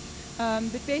spring.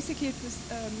 But basically, it was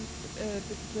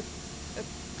a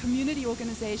community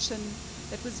organization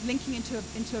that was linking into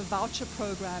a voucher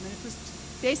program, and it was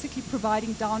basically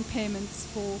providing down payments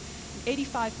for an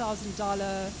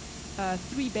 $85,000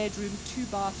 3-bedroom,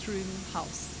 2-bathroom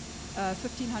house,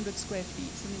 1,500 square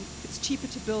feet. I mean, it's cheaper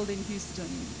to build in Houston,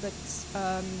 but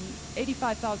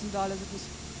 $85,000, it was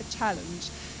a challenge.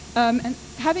 And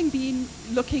having been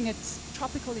looking at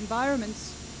tropical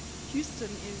environments, Houston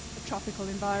is a tropical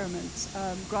environment,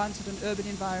 granted an urban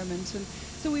environment. And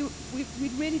so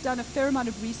we'd really done a fair amount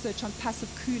of research on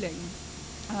passive cooling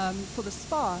for the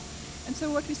spa. And so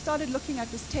what we started looking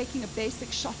at was taking a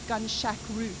basic shotgun shack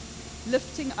roof,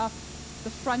 lifting up the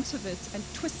front of it and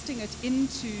twisting it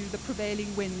into the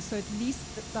prevailing wind, so at least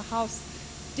the house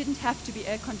didn't have to be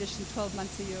air conditioned 12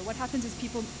 months a year. What happens is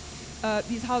people,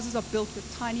 these houses are built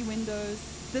with tiny windows.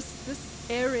 This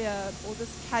area, or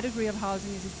this category of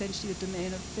housing, is essentially the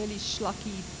domain of fairly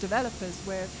schlocky developers,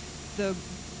 where the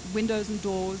windows and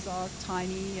doors are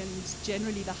tiny, and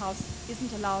generally the house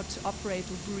isn't allowed to operate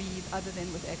or breathe other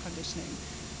than with air conditioning.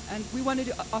 And we wanted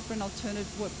to offer an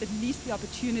alternative, or at least the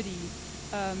opportunity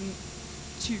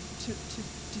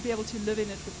to be able to live in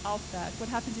it without that. What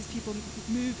happens is people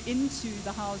move into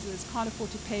the houses, can't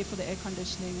afford to pay for the air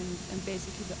conditioning, and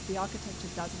basically the architecture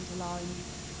doesn't allow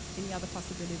any other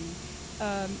possibility.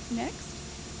 Next.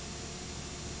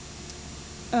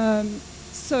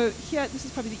 So here, this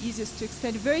is probably the easiest to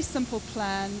explain. A very simple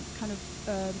plan, kind of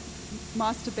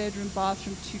master bedroom,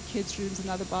 bathroom, 2 kids' rooms,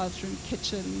 another bathroom,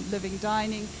 kitchen, living,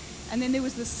 dining. And then there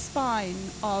was this spine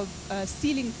of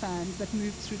ceiling fans that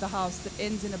moved through the house that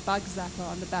ends in a bug zapper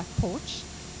on the back porch.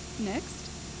 Next.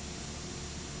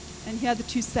 And here are the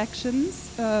 2 sections.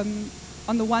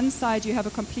 On the one side, you have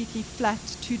a completely flat,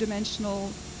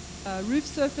 2-dimensional roof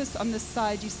surface. On this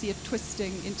side, you see it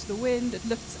twisting into the wind. It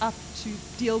lifts up to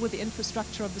deal with the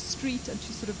infrastructure of the street and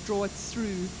to sort of draw it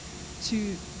through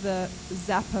to the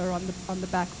zapper on the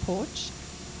back porch.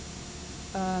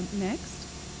 Next.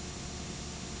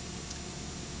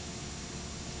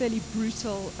 Fairly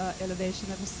brutal elevation.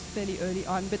 That was fairly early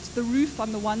on. But the roof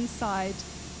on the one side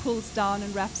pulls down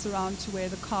and wraps around to where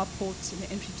the carport and the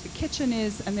entry to the kitchen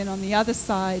is. And then on the other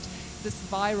side, this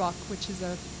Virock, which is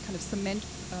a kind of cement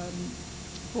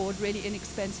board, really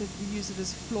inexpensive. We use it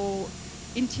as floor,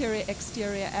 interior,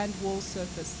 exterior, and wall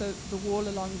surface. So the wall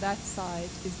along that side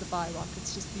is the Virock.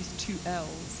 It's just these 2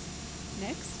 L's.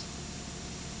 Next.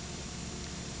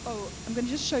 Oh, I'm going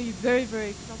to just show you very,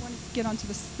 because I want to get onto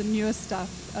the newer stuff.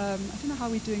 I don't know how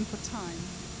we're doing for time.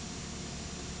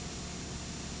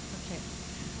 Okay.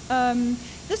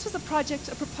 This was a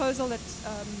proposal that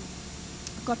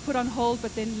got put on hold,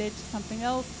 but then led to something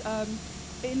else.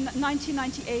 In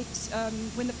 1998,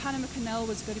 when the Panama Canal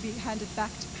was going to be handed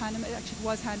back to Panama, it actually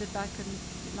was handed back in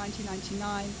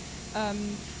 1999,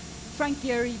 Frank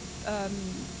Gehry,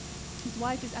 his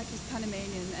wife is actually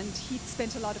Panamanian, and he'd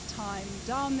spent a lot of time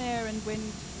down there, and when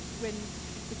it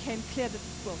became clear that,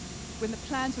 well, when the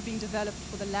plans were being developed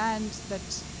for the land that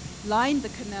lined the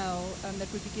canal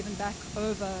that would be given back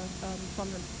over from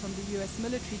the U.S.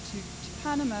 military to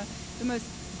Panama, the most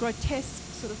grotesque,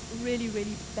 sort of really,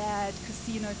 really bad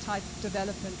casino-type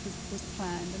development was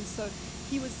planned. And so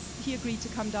he agreed to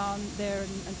come down there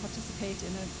and participate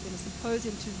in a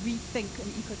symposium to rethink an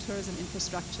ecotourism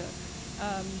infrastructure.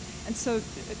 And so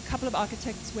a couple of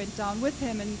architects went down with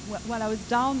him, and while I was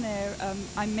down there,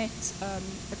 I met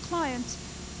a client,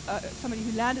 somebody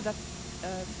who landed up,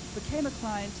 became a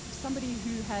client, somebody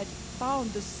who had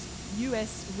found this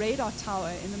U.S. radar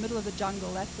tower in the middle of the jungle.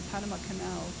 That's the Panama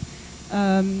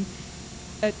Canal.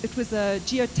 It was a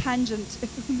geotangent.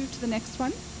 If we can move to the next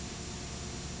one.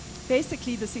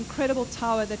 Basically, this incredible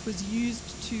tower that was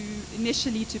used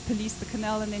initially to police the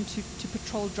canal and then to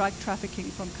patrol drug trafficking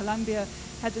from Colombia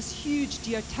had this huge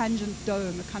geotangent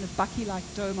dome, a kind of Bucky-like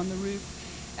dome on the roof.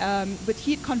 But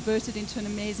he had converted into an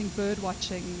amazing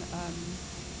bird-watching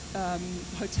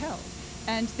hotel.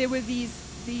 And there were this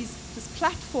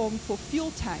platform for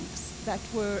fuel tanks that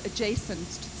were adjacent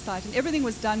to the site, and everything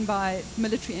was done by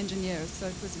military engineers, so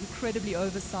it was incredibly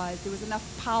oversized. There was enough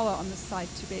power on the site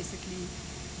to basically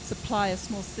supply a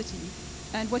small city.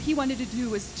 And what he wanted to do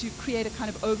was to create a kind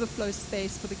of overflow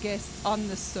space for the guests on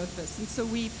this surface. And so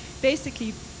we basically,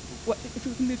 if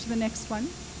we can move to the next one,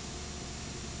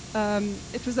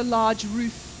 it was a large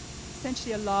roof,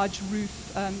 essentially a large roof,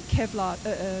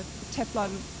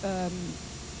 Teflon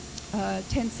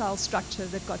tensile structure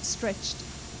that got stretched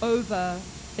over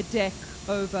a deck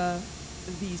over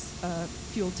these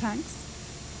fuel tank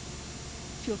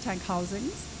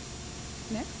housings.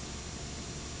 Next.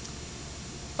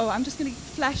 Oh, I'm just going to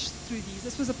flash through these.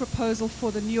 This was a proposal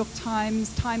for the New York Times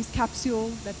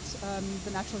capsule that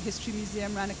the Natural History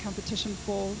Museum ran a competition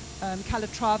for.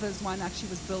 Calatrava's one actually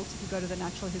was built. If you go to the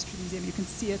Natural History Museum, you can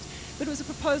see it. But it was a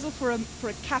proposal for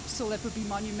a capsule that would be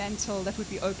monumental, that would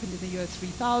be opened in the year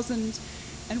 3000.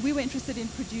 And we were interested in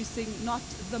producing not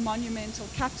the monumental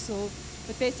capsule,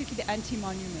 but basically the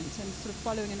anti-monument, and sort of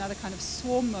following another kind of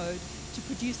swarm mode to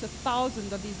produce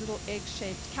 1,000 of these little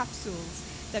egg-shaped capsules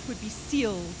that would be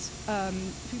sealed.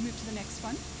 If we move to the next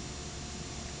one.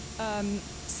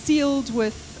 Sealed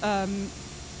with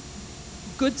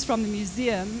goods from the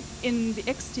museum in the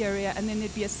exterior, and then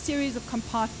there'd be a series of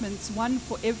compartments, one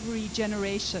for every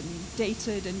generation,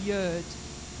 dated and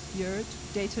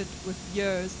dated with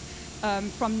years,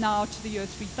 from now to the year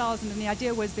 3000. And the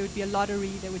idea was there would be a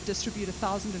lottery. They would distribute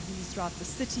 1,000 of these throughout the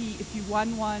city. If you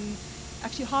won one,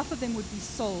 actually half of them would be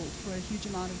sold for a huge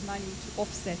amount of money to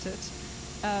offset it.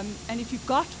 And if you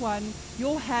got one,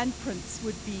 your handprints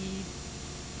would be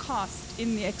cast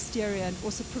in the exterior, and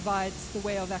also provides the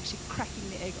way of actually cracking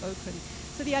the egg open.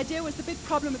 So the idea was, the big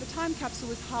problem with the time capsule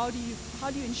was how do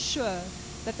you ensure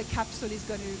that the capsule is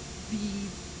going to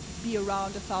be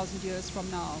around 1,000 years from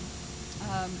now?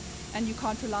 And you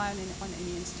can't rely on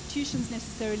any institutions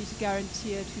necessarily to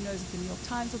guarantee it. Who knows if the New York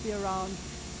Times will be around?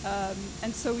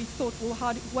 And so we thought, well,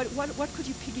 what could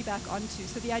you piggyback onto?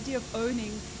 So the idea of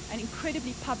owning an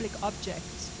incredibly public object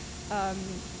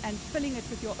and filling it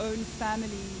with your own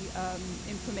family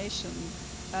information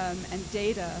and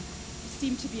data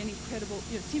seemed to be an incredible,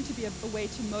 seemed to be a way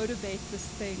to motivate this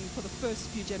thing for the first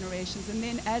few generations. And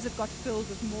then as it got filled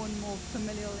with more and more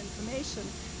familial information,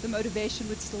 the motivation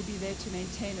would still be there to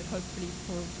maintain it, hopefully,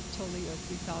 till the year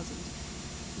 3000.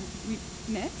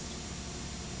 Next.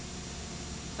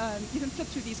 You can flip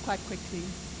through these quite quickly.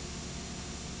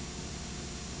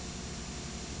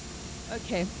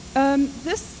 Okay.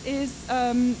 This is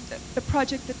a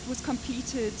project that was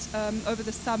completed over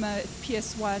the summer at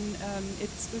PS1.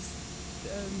 It was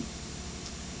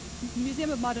Museum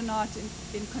of Modern Art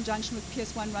in conjunction with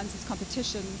PS1 runs this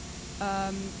competition,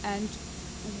 and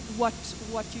what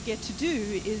you get to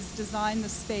do is design the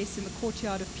space in the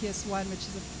courtyard of PS1, which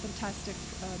is a fantastic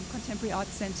contemporary art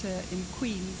center in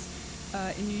Queens,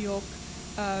 in New York,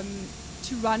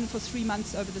 to run for 3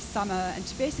 months over the summer, and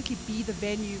to basically be the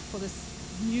venue for this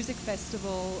music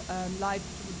festival, live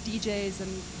DJs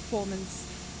and performance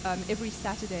every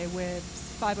Saturday, where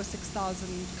 5,000 or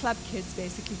 6,000 club kids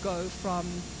basically go from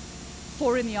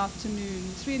 3 in the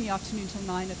afternoon till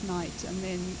 9 at night, and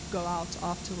then go out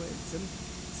afterwards. And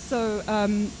so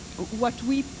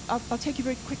I'll take you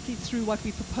very quickly through what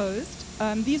we proposed.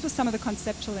 These were some of the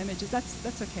conceptual images.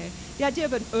 That's okay. The idea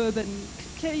of an urban,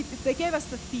 clearly they gave us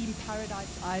the theme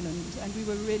Paradise Island, and we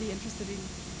were really interested in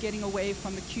getting away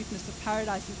from the cuteness of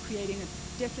paradise and creating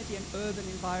definitely an urban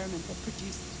environment that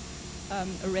produced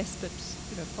a respite,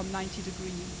 from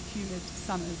 90-degree humid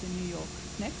summers in New York.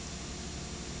 Next.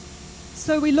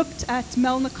 So we looked at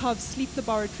Melnikov's sleep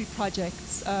laboratory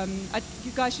projects.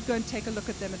 You guys should go and take a look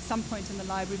at them at some point in the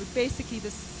library. But basically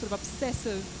this sort of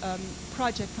obsessive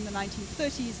project from the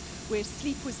 1930s where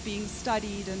sleep was being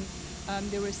studied, and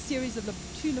there were a series of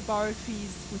 2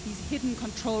 laboratories with these hidden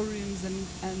control rooms,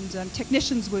 and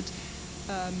technicians would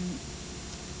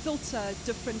filter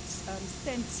different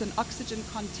scents and oxygen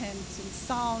content and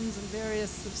sounds and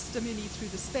various sort of stimuli through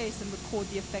the space and record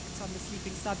the effects on the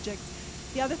sleeping subjects.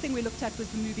 The other thing we looked at was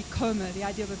the movie Coma, the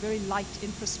idea of a very light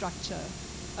infrastructure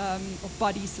of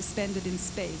bodies suspended in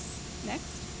space. Next.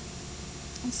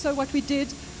 And so what we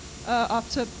did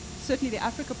after certainly the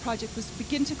Africa project was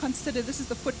begin to consider, this is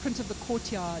the footprint of the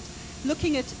courtyard,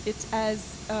 looking at it as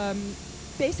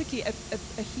basically a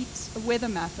weather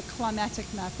map, a climatic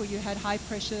map, where you had high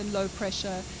pressure and low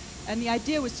pressure. And the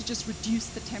idea was to just reduce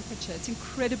the temperature. It's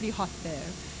incredibly hot there.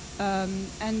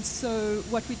 And so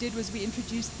what we did was we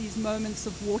introduced these moments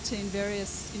of water in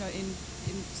various,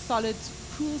 in solid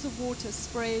pools of water,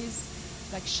 sprays,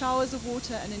 like showers of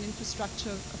water, and an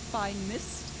infrastructure of fine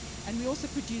mist. And we also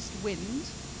produced wind,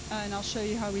 and I'll show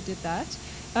you how we did that.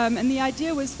 And the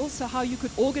idea was also how you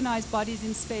could organize bodies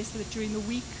in space so that during the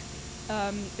week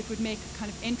It would make a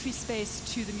kind of entry space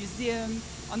to the museum.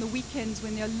 On the weekends,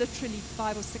 when there are literally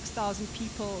 5,000 or 6,000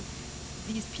 people,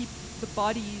 the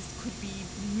bodies could be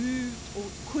moved or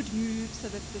could move so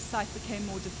that the site became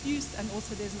more diffuse, and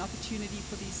also there's an opportunity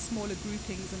for these smaller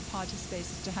groupings and party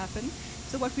spaces to happen.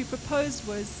 So what we proposed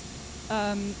was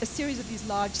a series of these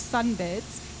large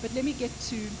sunbeds, but let me get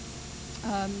to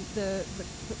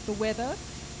the weather.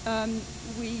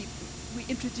 We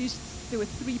introduced, there were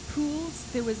 3 pools.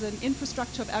 There was an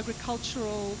infrastructure of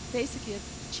agricultural, basically a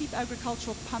cheap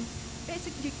agricultural pump.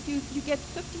 Basically, you get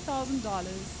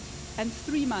 $50,000 and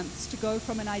 3 months to go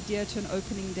from an idea to an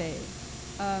opening day,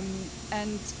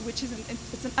 and which is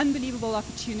it's an unbelievable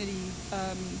opportunity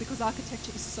because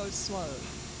architecture is so slow,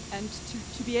 and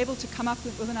to be able to come up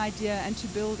with an idea and to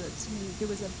build it. I mean, there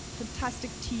was a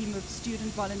fantastic team of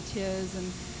student volunteers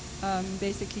and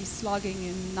basically slogging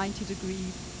in 90-degree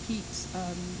heat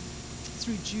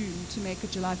through June to make a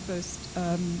July 1st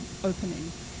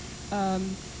opening.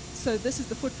 So this is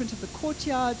the footprint of the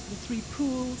courtyard, the 3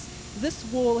 pools. This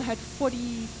wall had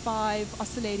 45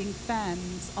 oscillating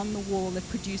fans on the wall that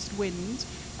produced wind.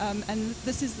 And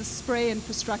this is the spray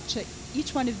infrastructure.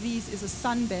 Each one of these is a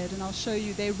sunbed, and I'll show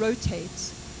you. They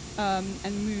rotate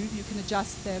and move. You can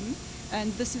adjust them.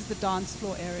 And this is the dance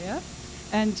floor area.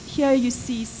 And here you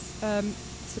see some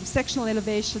sectional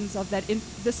elevations of that.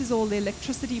 This is all the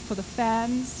electricity for the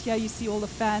fans. Here you see all the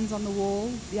fans on the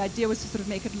wall. The idea was to sort of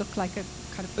make it look like a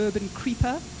kind of urban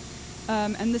creeper.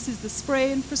 And this is the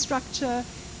spray infrastructure,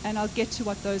 and I'll get to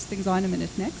what those things are in a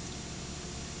minute next.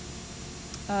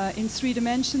 In 3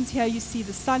 dimensions, here you see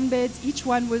the sunbeds. Each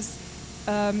one was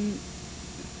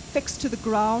fixed to the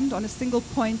ground on a single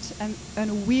point and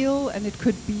a wheel, and it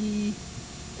could be,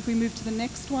 if we move to the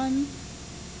next one,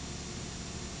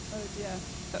 oh dear,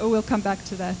 oh, we'll come back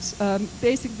to that.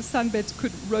 Basically, the sunbeds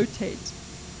could rotate.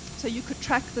 So you could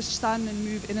track the sun and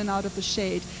move in and out of the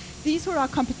shade. These were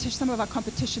some of our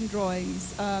competition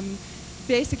drawings.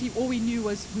 Basically, all we knew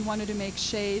was we wanted to make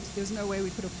shade. There was no way we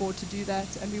could afford to do that,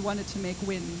 and we wanted to make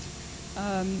wind.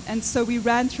 And so we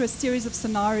ran through a series of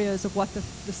scenarios of what the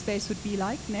space would be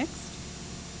like next.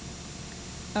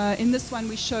 In this one,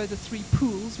 we show the 3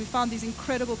 pools. We found these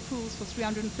incredible pools for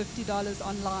 $350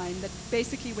 online that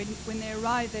basically, when they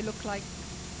arrive, they look like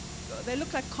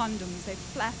condoms. They're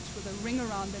flat with a ring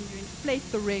around them. You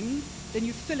inflate the ring, then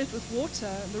you fill it with water,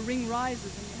 and the ring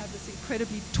rises, and you have this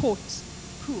incredibly taut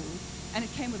pool. And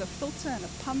it came with a filter and a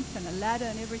pump and a ladder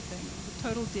and everything. It was a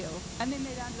total deal. And then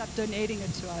they ended up donating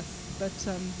it to us. But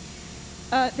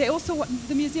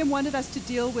the museum wanted us to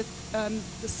deal with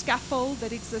the scaffold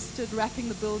that existed wrapping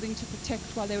the building to protect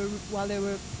while they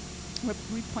were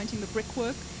repointing the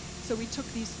brickwork. So we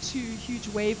took these 2 huge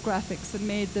wave graphics and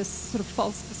made this sort of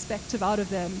false perspective out of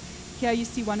them. Here you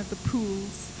see one of the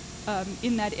pools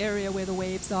in that area where the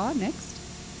waves are. Next.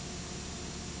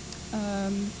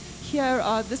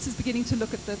 This is beginning to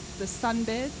look at the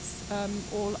sunbeds,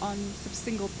 all on sort of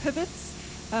single pivots.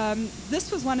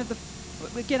 This was one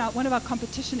of our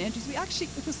competition entries.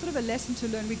 It was sort of a lesson to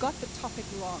learn. We got the topic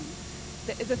wrong.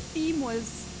 The theme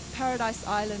was Paradise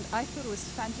Island. I thought it was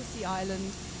Fantasy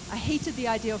Island. I hated the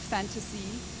idea of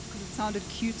fantasy because it sounded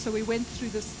cute, so we went through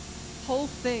this whole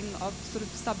thing of sort of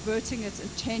subverting it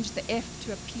and changed the F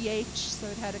to a PH, so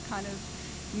it had a kind of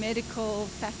medical,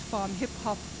 fat farm,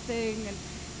 hip-hop thing, and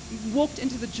walked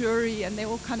into the jury, and they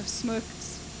all kind of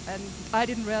smirked, and I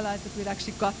didn't realize that we'd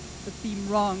actually got the theme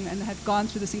wrong and had gone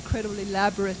through this incredibly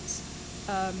elaborate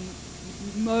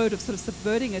mode of sort of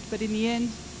subverting it, but in the end,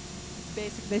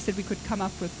 basically they said we could come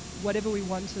up with whatever we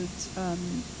wanted,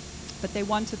 but they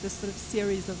wanted this sort of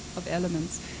series of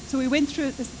elements. So we went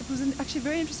through this. It was actually a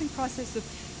very interesting process of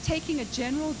taking a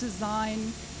general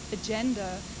design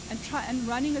agenda and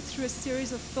running it through a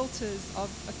series of filters of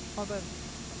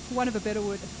for want of a better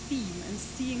word, a theme, and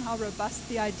seeing how robust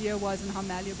the idea was and how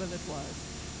malleable it was.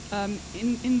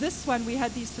 In this one, we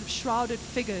had these sort of shrouded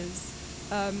figures,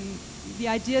 the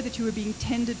idea that you were being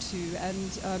tended to,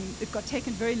 and it got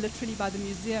taken very literally by the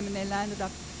museum, and they landed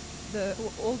up,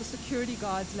 all the security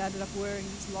guards landed up wearing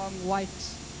these long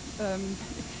white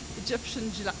Egyptian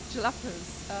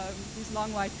jalapas, these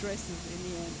long white dresses in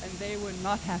the end, and they were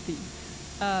not happy.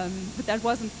 But that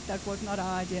was not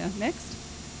our idea. Next.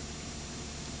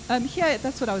 Here,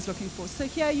 that's what I was looking for. So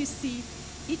here you see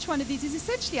each one of these is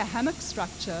essentially a hammock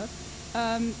structure,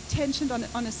 tensioned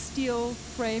on a steel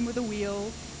frame with a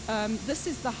wheel. This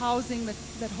is the housing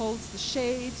that holds the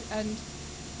shade and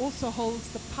also holds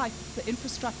the pipe, the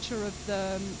infrastructure of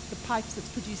the pipes that's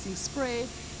producing spray.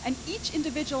 And each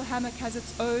individual hammock has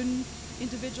its own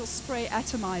individual spray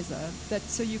atomizer,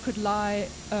 so you could lie,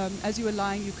 as you were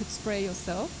lying, you could spray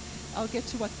yourself. I'll get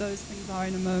to what those things are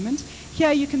in a moment.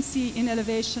 Here you can see in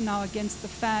elevation now against the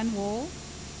fan wall,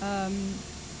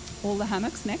 all the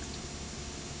hammocks. Next.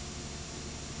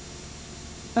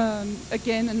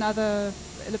 Again, another,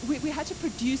 we had to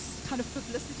produce kind of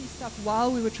publicity stuff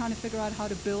while we were trying to figure out how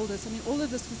to build this. I mean, all of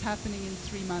this was happening in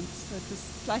 3 months, so it was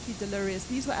slightly delirious.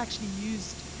 These were actually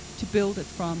used to build it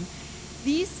from.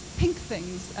 These pink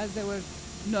things, as they were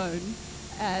known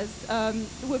as,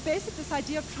 were basically this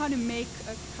idea of trying to make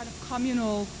a kind of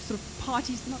communal sort of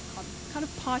parties, not kind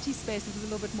of party space that was a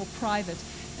little bit more private.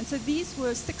 And so these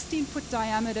were 16-foot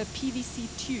diameter PVC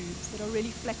tubes that are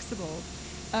really flexible,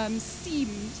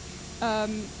 seamed,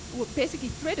 were basically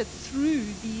threaded through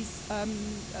these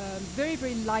very,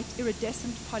 very light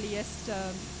iridescent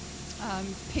polyester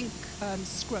pink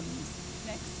scrims.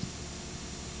 Next.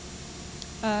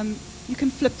 You can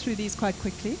flip through these quite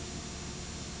quickly.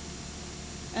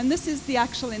 And this is the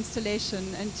actual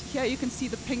installation. And here you can see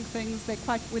the pink things. They're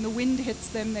quite, when the wind hits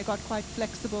them, they got quite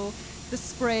flexible. The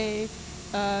spray,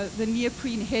 the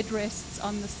neoprene headrests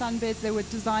on the sunbeds, they were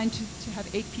designed to have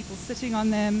 8 people sitting on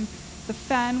them. The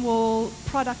fan wall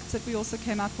products that we also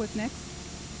came up with next.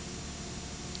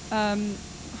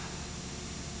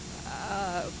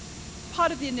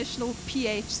 Part of the initial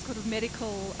PH sort of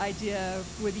medical idea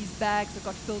were these bags that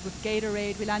got filled with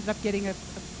Gatorade. We landed up getting a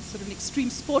sort of an extreme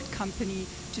sport company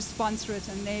to sponsor it,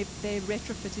 and they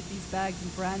retrofitted these bags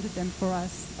and branded them for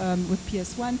us with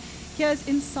PS1. Here's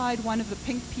inside one of the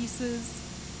pink pieces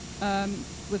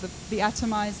with the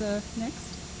atomizer. Next.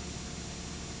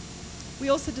 We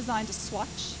also designed a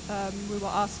swatch. We were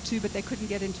asked to, but they couldn't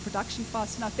get into production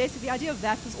fast enough. Basically, the idea of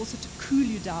that was also to cool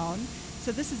you down.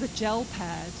 So this is a gel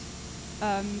pad.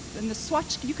 And the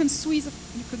swatch, you can freeze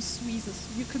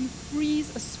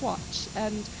a swatch.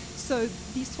 And so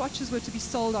these swatches were to be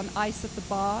sold on ice at the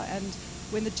bar. And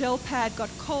when the gel pad got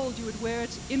cold, you would wear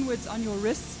it inwards on your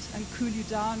wrist and cool you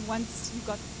down. Once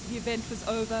the event was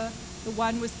over, the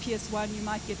one was PS1, you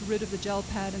might get rid of the gel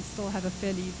pad and still have a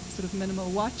fairly sort of minimal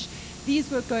watch.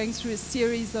 These were going through a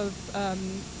series of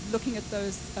looking at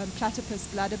those platypus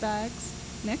bladder bags.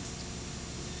 Next.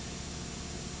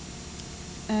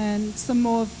 And some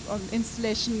more of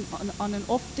installation on an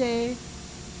off day.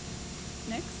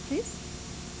 Next, please.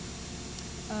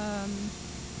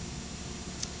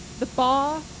 The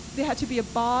bar, there had to be a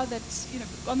bar that,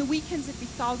 on the weekends there'd be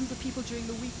thousands of people. During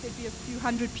the week there'd be a few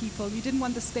hundred people. You didn't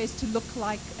want the space to look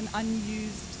like an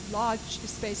unused large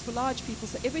space for large people,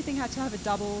 so everything had to have a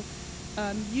double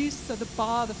use. So the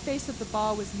bar, the face of the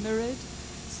bar was mirrored.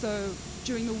 So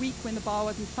during the week when the bar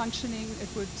wasn't functioning, it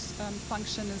would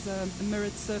function as a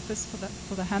mirrored surface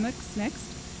for the hammocks. Next.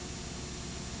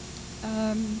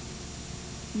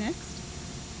 Next.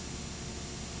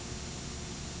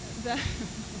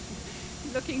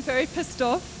 Looking very pissed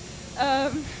off.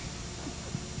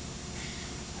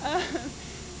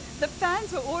 The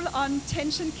fans were all on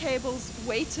tension cables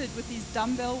weighted with these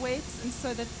dumbbell weights, and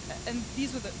so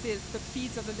these were the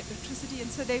feeds of electricity, and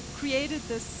so they created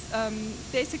this,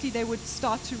 basically they would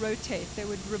start to rotate, they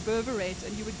would reverberate,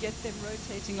 and you would get them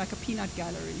rotating like a peanut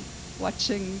gallery,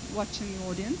 watching the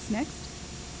audience. Next.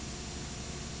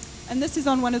 And this is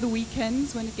on one of the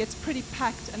weekends when it gets pretty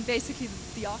packed, and basically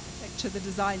the architecture, the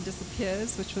design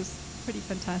disappears, which was pretty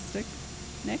fantastic.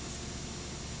 Next.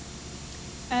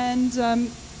 And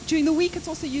during the week, it's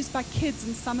also used by kids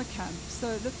in summer camp.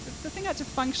 So the thing had to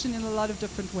function in a lot of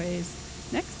different ways.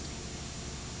 Next.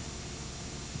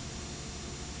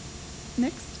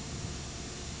 Next.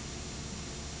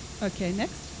 Okay,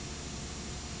 next.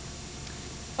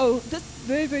 Oh, this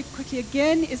very, very quickly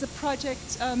again is a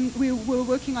project we were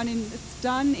working on. It's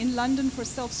done in London for a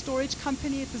self-storage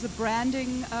company. It was a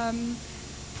branding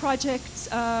project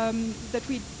that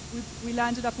we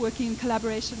landed up working in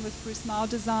collaboration with Bruce Mao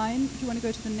Design. If you want to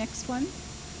go to the next one.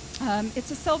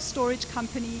 It's a self-storage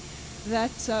company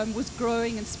that was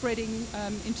growing and spreading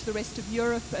into the rest of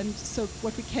Europe. And so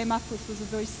what we came up with was a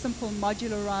very simple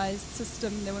modularized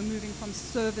system. They were moving from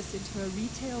service into a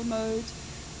retail mode.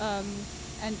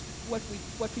 And what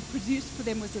we produced for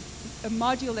them was a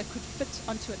module that could fit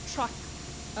onto a truck,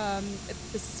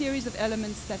 a series of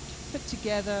elements that fit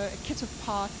together, a kit of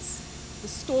parts, the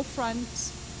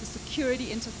storefront, the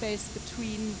security interface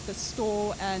between the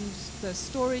store and the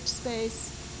storage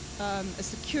space, a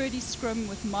security scrim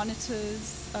with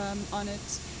monitors on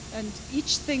it, and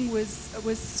each thing was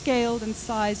scaled and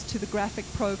sized to the graphic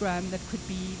program that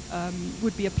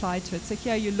would be applied to it. So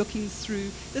here you're looking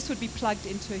through, this would be plugged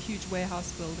into a huge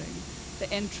warehouse building, the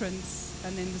entrance,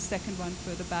 and then the second one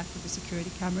further back with the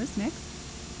security cameras. Next.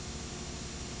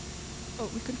 Oh,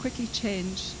 we can quickly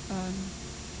change.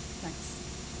 Thanks.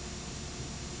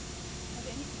 Are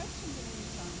there any questions?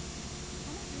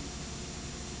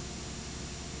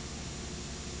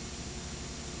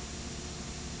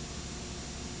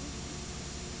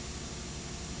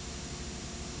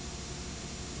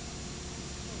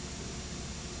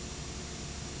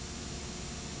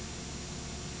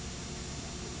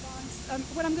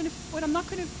 what I'm not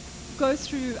going to go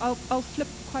through, I'll flip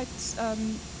quite.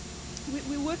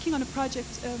 We're working on a project.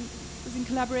 It was in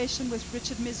collaboration with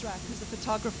Richard Misrak, who's a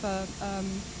photographer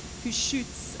who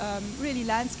shoots really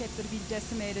landscapes that have been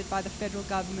decimated by the federal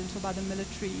government or by the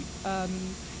military.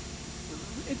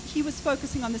 He was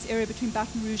focusing on this area between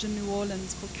Baton Rouge and New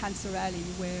Orleans called Cancer Alley,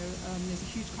 where there's a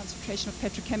huge concentration of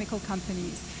petrochemical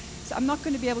companies. So I'm not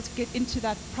going to be able to get into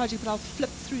that project, but I'll flip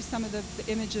through some of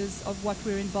the images of what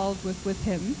we're involved with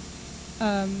him. Do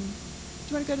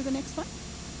you want to go to the next one?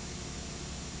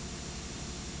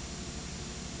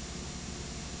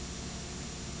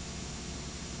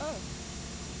 Oh.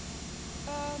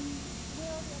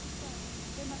 Where are the other slides?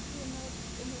 They must be in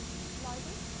the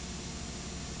library.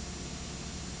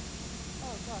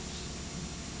 Oh gosh.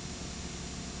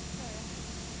 Sorry.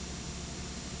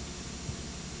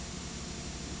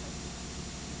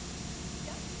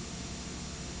 Yeah.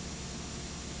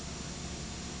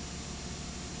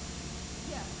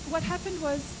 Yeah. What happened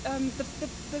was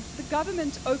the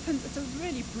government opened. It's a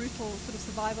really brutal sort of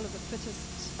survival of the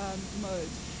fittest mode.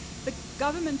 The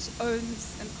government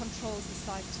owns and controls the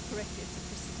site correctly. It's a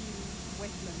pristine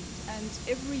wetland, and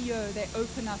every year they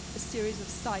open up a series of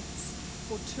sites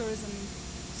for tourism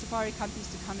safari companies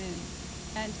to come in.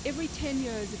 And every 10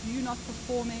 years, if you're not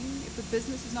performing, if the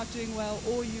business is not doing well,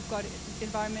 or you've got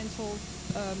environmental,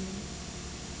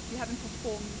 you haven't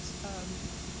performed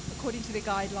according to the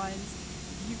guidelines,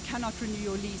 you cannot renew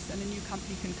your lease and a new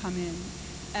company can come in.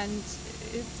 And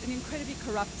it's an incredibly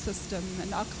corrupt system,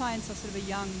 and our clients are sort of a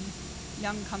young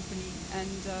company,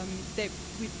 and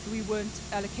we weren't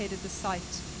allocated the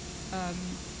site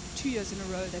 2 years in a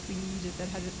row that we needed, that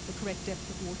had the correct depth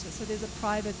of water. So there's a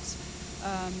private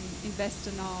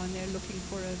investor now, and they're looking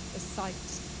for a site.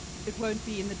 It won't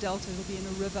be in the delta, it'll be in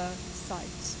a river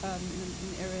site, in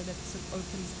an area that sort of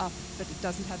opens up, but it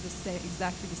doesn't have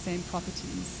exactly the same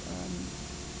properties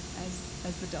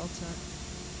as the delta,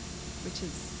 which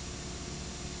is,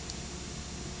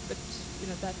 but you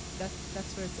know,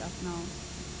 that's where it's at now.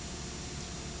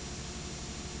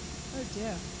 Oh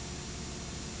dear.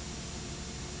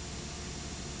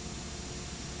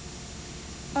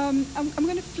 I'm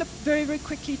going to flip very, very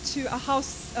quickly to a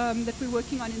house that we're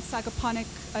working on in Sagaponack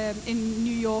in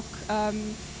New York.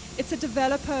 It's a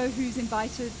developer who's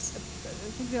invited, I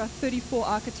think there are 34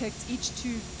 architects each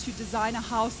to design a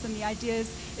house, and the idea is,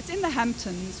 it's in the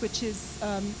Hamptons, which is,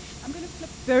 I'm going to flip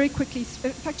very quickly.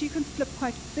 In fact, you can flip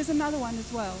quite, there's another one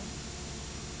as well.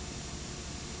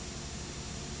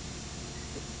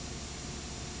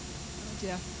 Oh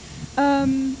dear.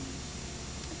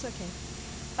 It's okay.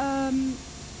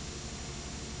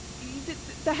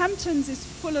 The Hamptons is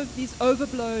full of these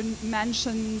overblown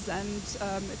mansions, and it's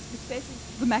basically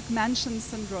the McMansion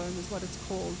syndrome is what it's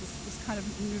called, this kind of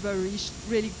nouveau riche,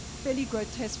 really fairly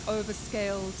grotesque,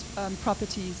 overscaled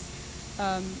properties.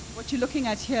 What you're looking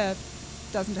at here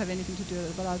doesn't have anything to do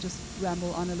with it, but I'll just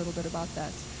ramble on a little bit about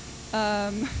that.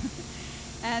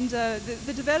 And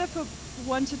the developer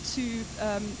wanted to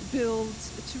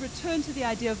return to the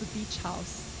idea of the beach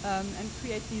house and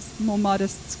create these more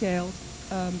modest scaled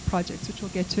projects, which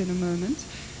we'll get to in a moment.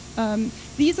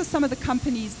 These are some of the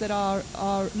companies that are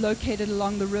located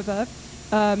along the river.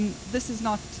 This is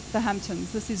not the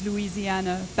Hamptons. This is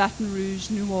Louisiana, Baton Rouge,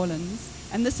 New Orleans.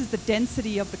 And this is the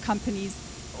density of the companies.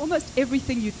 Almost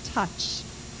everything you touch,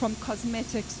 from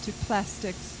cosmetics to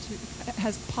plastics,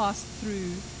 has passed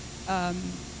through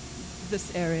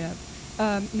this area.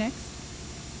 Next.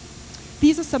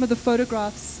 These are some of the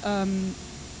photographs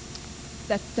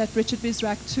that Richard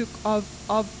Misrak took of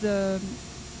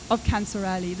Cancer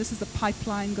Alley. This is a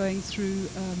pipeline going through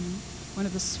one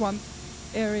of the swamp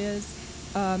areas.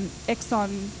 Exxon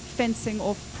fencing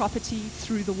off property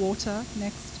through the water.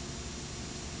 Next.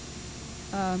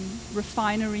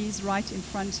 Refineries right in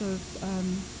front of,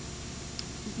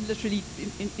 literally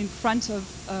in front of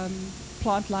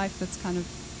plant life that's kind of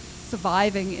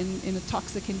surviving in a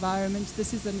toxic environment.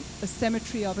 This is a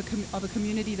cemetery of a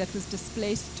community that was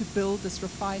displaced to build this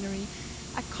refinery.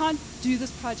 I can't do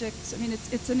this project. I mean,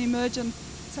 it's an emergent,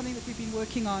 something that we've been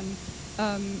working on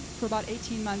for about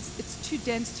 18 months. It's too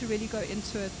dense to really go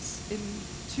into it in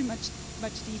too much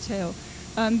detail.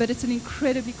 But it's an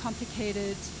incredibly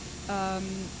complicated,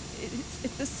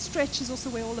 this stretch is also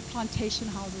where all the plantation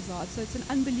houses are. So it's an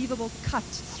unbelievable cut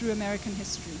through American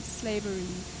history. Slavery,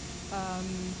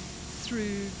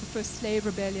 through the first slave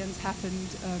rebellions happened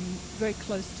very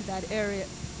close to that area,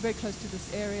 very close to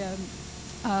this area.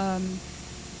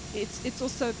 It's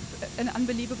also an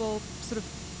unbelievable sort of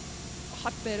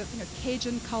hotbed of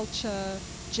Cajun culture,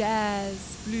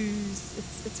 jazz, blues.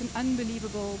 It's an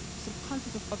unbelievable sort of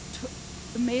confluence of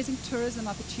amazing tourism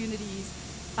opportunities,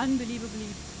 unbelievably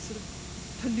sort of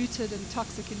polluted and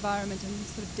toxic environment, and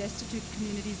these sort of destitute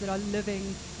communities that are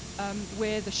living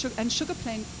where the sugar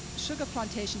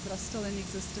plantations that are still in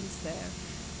existence there.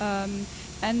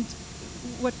 And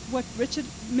what Richard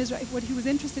Mizrahi, what he was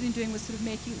interested in doing was sort of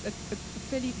making a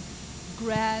fairly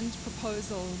grand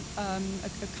proposal, a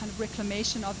kind of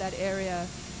reclamation of that area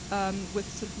with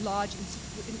sort of large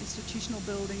institutional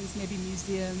buildings, maybe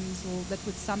museums, or that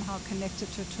would somehow connect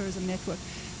it to a tourism network.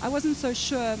 I wasn't so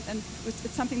sure, and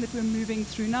it's something that we're moving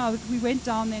through now. We went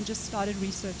down there and just started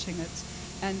researching it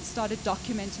and started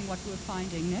documenting what we were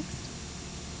finding next.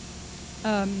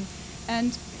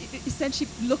 And essentially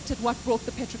looked at what brought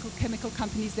the petrochemical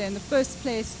companies there in the first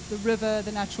place, the river,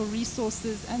 the natural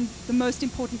resources, and the most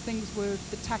important things were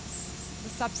the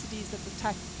subsidies that the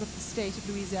state of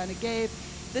Louisiana gave.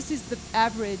 This is the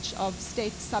average of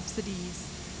state subsidies.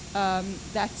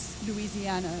 That's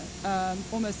Louisiana,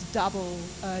 almost double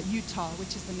Utah,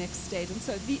 which is the next state. And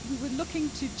so we were looking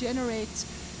to generate,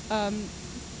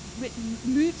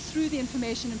 move through the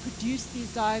information and produce these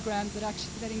diagrams that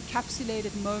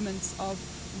encapsulated moments of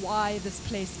why this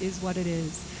place is what it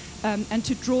is. And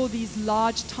to draw these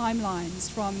large timelines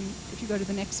from, if you go to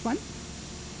the next one,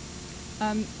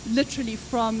 literally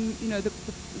from, you know,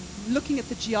 looking at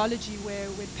the geology where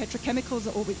petrochemicals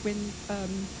or when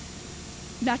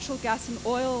natural gas and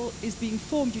oil is being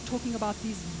formed, you're talking about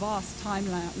these vast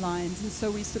timelines. And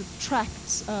so we sort of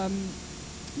tracked,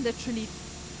 literally,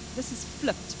 this is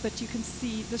flipped, but you can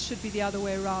see this should be the other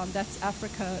way around. That's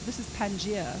Africa. This is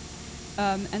Pangaea.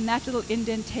 And that little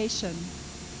indentation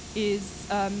is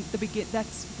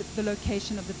that's the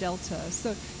location of the delta.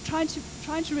 So trying to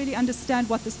really understand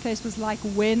what this place was like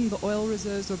when the oil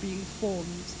reserves were being formed.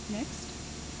 Next.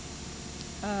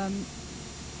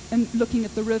 And looking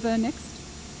at the river next.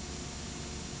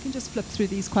 You can just flip through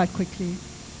these quite quickly.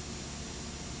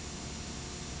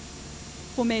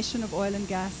 Formation of oil and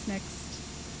gas next.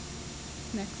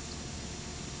 Next.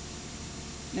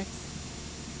 Next.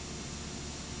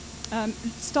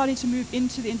 Starting to move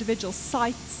into the individual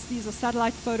sites. These are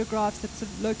satellite photographs that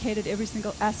sort of located every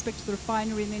single aspect of the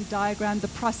refinery and then diagrammed the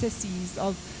processes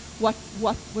of what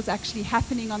was actually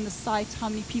happening on the site, how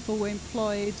many people were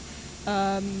employed.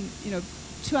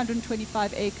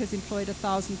 225 acres employed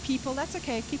 1,000 people. That's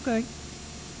okay. Keep going.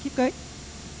 Keep going.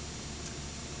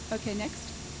 Okay, next.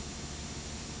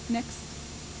 Next.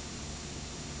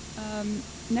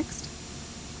 Next.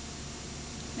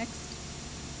 Next.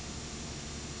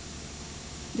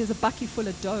 There's a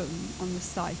bucky-full dome on the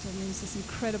site, and there's this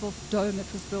incredible dome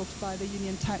that was built by the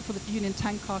for the Union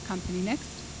Tank Car Company. Next.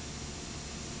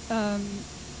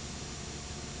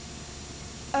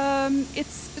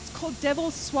 It's called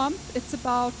Devil's Swamp. It's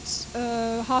about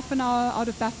half an hour out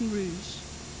of Baton Rouge.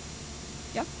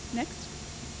 Yeah, next.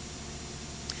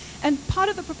 And part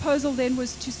of the proposal then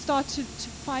was to start to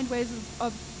find ways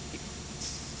of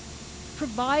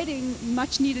providing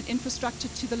much needed infrastructure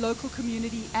to the local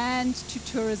community and to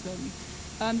tourism.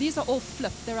 These are all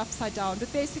flipped, they're upside down.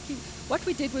 But basically what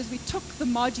we did was we took the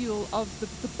module of the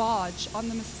barge on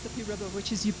the Mississippi River,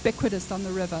 which is ubiquitous on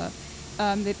the river.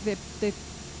 There are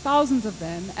thousands of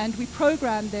them, and we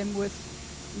programmed them with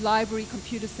library,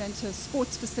 computer center,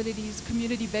 sports facilities,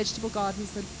 community vegetable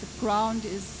gardens. The ground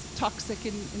is toxic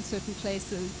in certain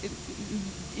places,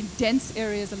 in dense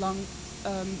areas along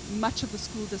much of the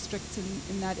school districts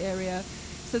in that area.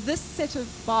 So this set of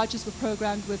barges were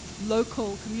programmed with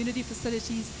local community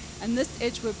facilities, and this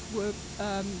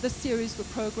series were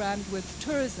programmed with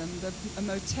tourism, a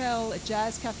motel, a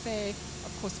jazz cafe,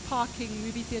 of course parking,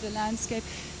 movie theater, landscape.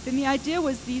 Then the idea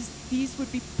was these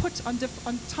would be put on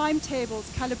timetables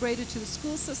calibrated to the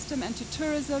school system and to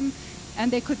tourism,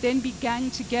 and they could then be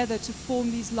ganged together to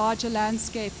form these larger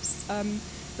landscapes.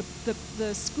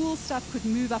 The school stuff could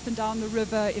move up and down the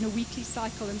river in a weekly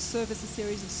cycle and service a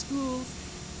series of schools,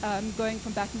 going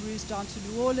from Baton Rouge down to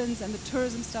New Orleans, and the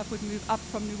tourism stuff would move up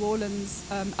from New Orleans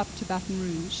up to Baton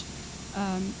Rouge.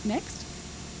 Next.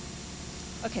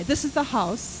 Okay, this is the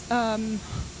house.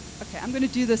 Okay, I'm going to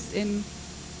do this in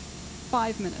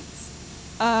 5 minutes.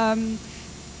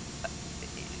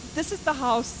 This is the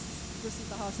house. This is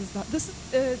the house.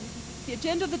 The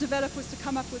agenda of the developer was to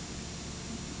come up with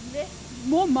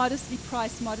more modestly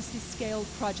priced, modestly scaled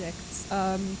projects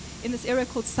in this area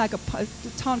called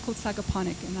the town called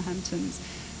Sagaponack in the Hamptons.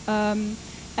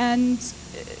 And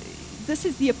this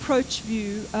is the approach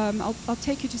view. I'll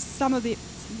take you to some of the,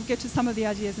 we'll get to some of the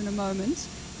ideas in a moment.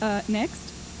 Next.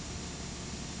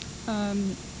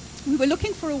 We were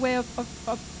looking for a way of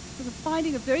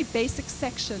finding a very basic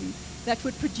section that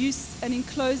would produce an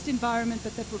enclosed environment,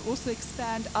 but that would also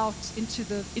expand out into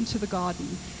the garden.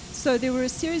 So there were a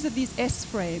series of these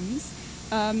S-frames,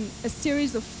 a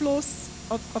series of floors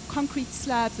of concrete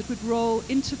slabs that would roll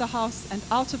into the house and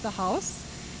out of the house.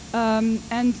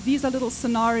 And these are little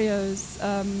scenarios,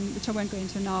 which I won't go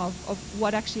into now, of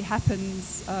what actually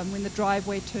happens when the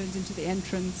driveway turns into the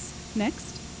entrance.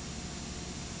 Next.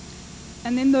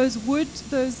 And then those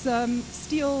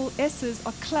steel S's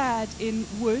are clad in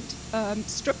wood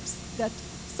strips that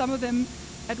some of them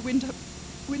at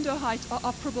window height are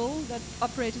operable, that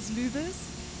operate as louvers.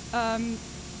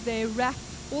 They wrap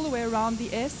all the way around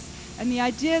the S. And the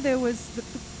idea there was, the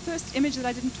first image that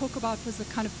I didn't talk about was a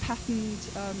kind of patterned,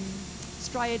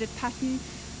 striated pattern,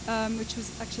 which was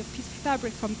actually a piece of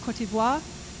fabric from Côte d'Ivoire.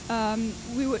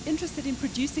 We were interested in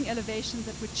producing elevations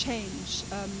that would change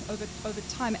over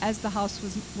time as the house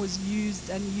was used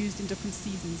in different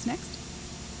seasons. Next.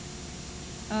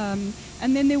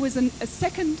 And then there was a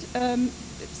second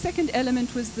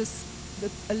element was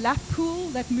a lap pool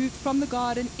that moved from the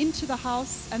garden into the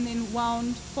house and then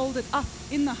folded up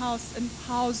in the house and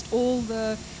housed all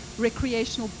the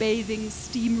recreational bathing,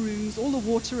 steam rooms, all the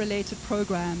water-related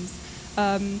programs.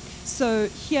 So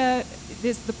here,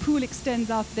 the pool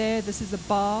extends out there. This is a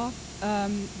bar.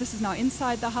 This is now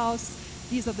inside the house.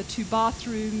 These are the 2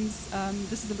 bathrooms.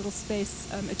 This is a little space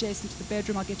adjacent to the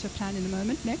bedroom. I'll get to a plan in a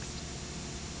moment. Next.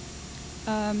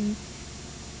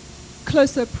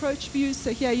 Closer approach views.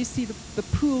 So here you see the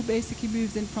pool basically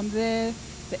moves in from there.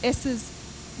 The S's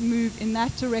move in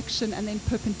that direction and then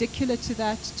perpendicular to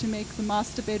that to make the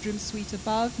master bedroom suite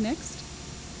above. Next.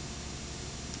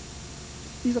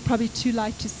 These are probably too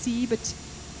light to see, but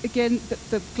again,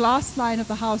 the glass line of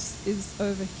the house is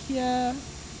over here.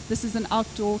 This is an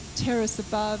outdoor terrace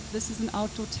above. This is an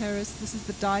outdoor terrace. This is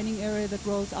the dining area that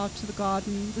rolls out to the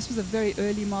garden. This was a very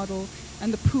early model,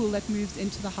 and the pool that moves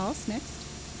into the house. Next.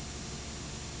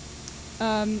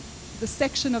 The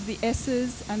section of the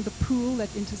S's and the pool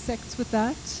that intersects with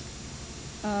that.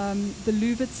 The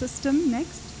louvered system.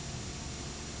 Next.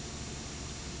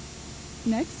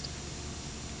 Next.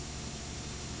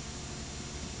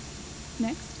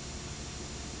 Next.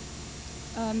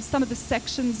 Some of the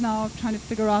sections now, trying to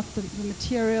figure out the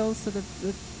materials. So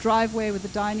the driveway with the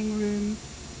dining room,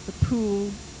 the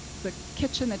pool, the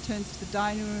kitchen that turns to the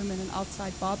dining room, and an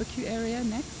outside barbecue area.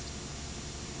 Next.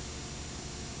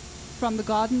 From the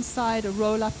garden side, a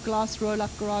glass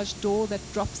roll-up garage door that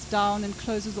drops down and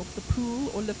closes off the pool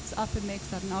or lifts up and makes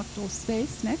that an outdoor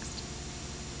space. Next.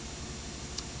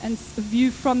 And a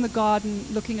view from the garden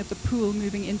looking at the pool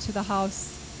moving into the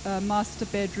house, master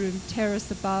bedroom, terrace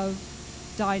above,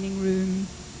 dining room,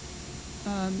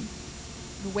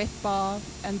 the wet bar,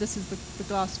 and this is the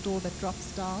glass door that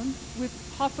drops down. We're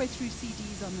halfway through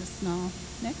CDs on this now.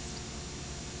 Next.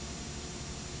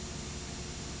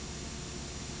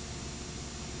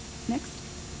 Next.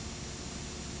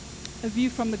 A view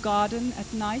from the garden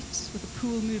at night with the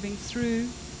pool moving through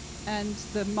and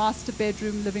the master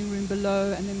bedroom, living room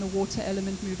below, and then the water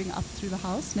element moving up through the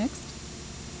house. Next.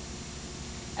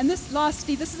 And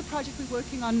lastly, this is a project we're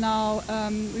working on now.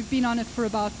 We've been on it for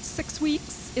about 6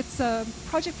 weeks. It's a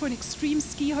project for an extreme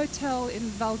ski hotel in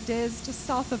Valdez, just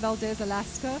south of Valdez,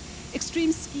 Alaska.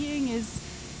 Extreme skiing is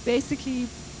basically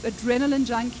adrenaline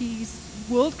junkies,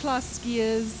 world-class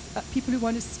skiers, people who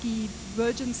want to ski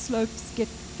virgin slopes, get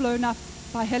flown up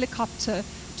by helicopter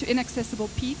to inaccessible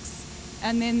peaks,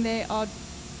 and then the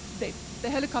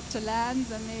helicopter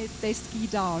lands and they ski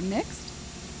down. Next.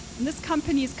 And this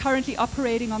company is currently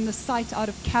operating on the site out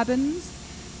of cabins,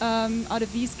 out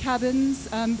of these cabins.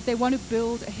 They want to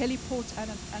build a heliport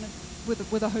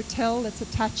with a hotel that's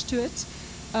attached to it.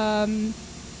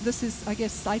 This is, I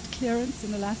guess, site clearance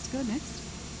in Alaska. Next.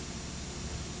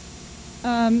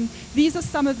 These are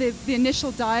some of the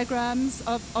initial diagrams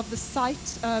of the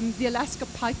site. The Alaska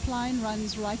pipeline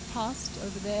runs right past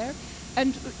over there.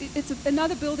 And it's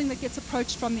another building that gets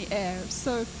approached from the air.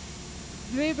 So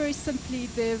very, very simply,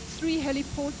 there are 3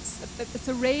 heliports. It's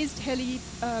a raised heli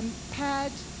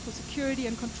pad for security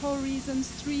and control reasons,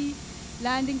 3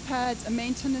 landing pads, a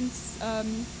maintenance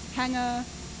hangar,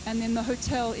 and then the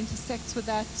hotel intersects with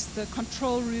that, the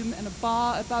control room and a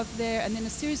bar above there, and then a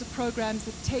series of programs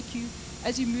that take you,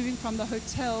 as you're moving from the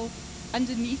hotel,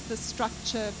 underneath the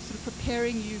structure, sort of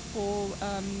preparing you for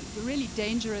the really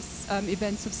dangerous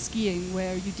events of skiing,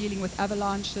 where you're dealing with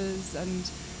avalanches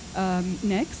and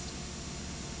next.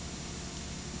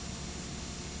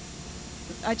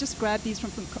 I just grabbed these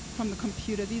from the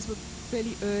computer. These were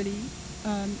fairly early.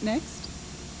 Next.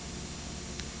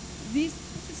 This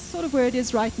is sort of where it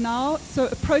is right now. So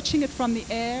approaching it from the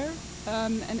air,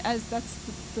 and as that's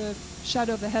the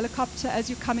shadow of the helicopter, as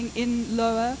you're coming in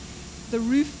lower, the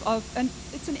roof of, and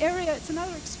it's an area, it's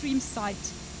another extreme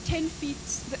site, 10 feet,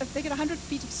 they get 100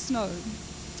 feet of snow.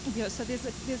 You know, so there's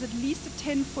at least a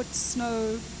 10-foot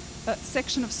snow,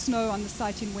 section of snow on the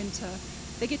site in winter.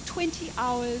 They get 20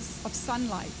 hours of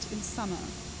sunlight in summer.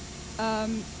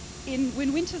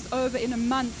 When winter's over, in a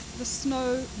month, the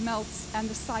snow melts and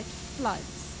the site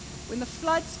floods. When the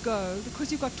floods go,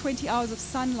 because you've got 20 hours of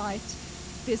sunlight,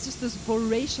 there's just this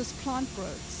voracious plant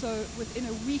growth. So within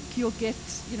a week, you'll get,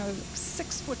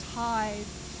 6-foot-high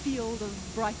field of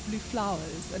bright blue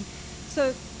flowers. And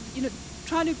so,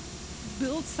 trying to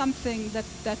build something that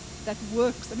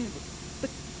works. I mean, but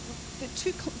there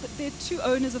are two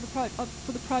owners of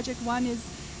for the project. One is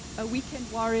a weekend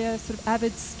warrior, sort of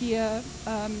avid skier,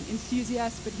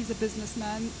 enthusiast, but he's a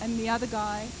businessman. And the other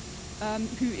guy,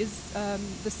 who is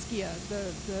the skier,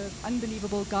 the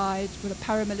unbelievable guide with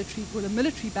a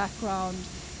military background,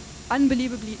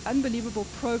 unbelievable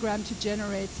program to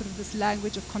generate sort of this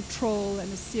language of control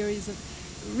and a series of,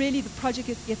 really the project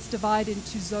gets divided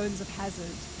into zones of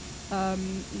hazard.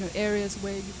 Areas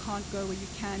where you can't go, where you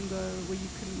can go, where you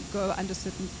can go under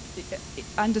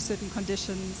certain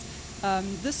conditions.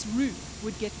 This roof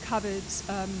would get covered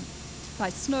by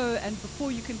snow, and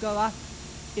before you can go up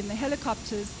in the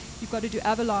helicopters, you've got to do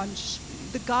avalanche.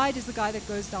 The guide is the guy that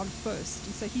goes down first,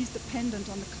 and so he's dependent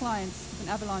on the clients if an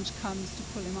avalanche comes to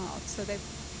pull him out. So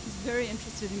he's very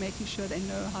interested in making sure they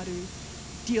know how to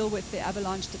deal with the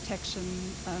avalanche detection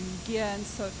gear, and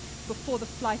so before the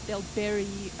flight they'll bury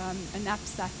a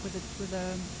knapsack with a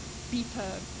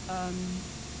beeper,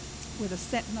 with a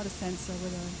signal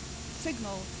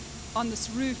on this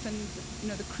roof, and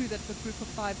the group of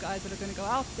 5 guys that are going to go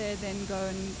out there then go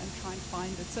and try and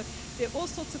find it. So there are all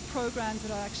sorts of programs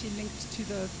that are actually linked to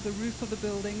the roof of the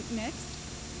building next.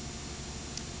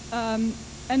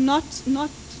 And not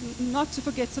to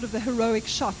forget sort of the heroic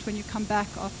shot when you come back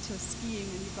after skiing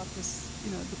and you've got this,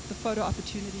 the photo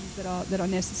opportunities that are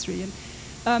necessary.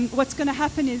 And what's going to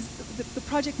happen is the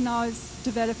project now is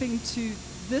developing to,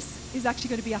 this is actually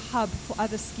going to be a hub for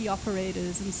other ski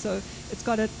operators, and so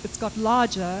it's got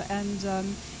larger, and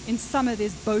in summer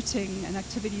there's boating and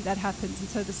activity that happens, and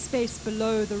so the space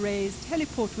below the raised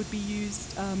heliport would be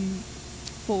used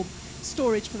for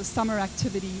storage for the summer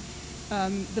activity.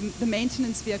 The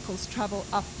maintenance vehicles travel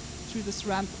up through this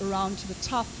ramp around to the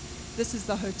top. This is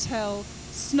the hotel.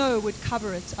 Snow would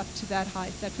cover it up to that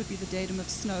height. That would be the datum of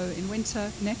snow in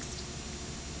winter. Next.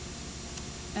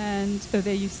 And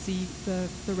there you see the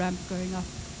ramp going up.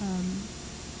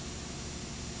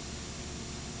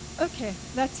 Okay,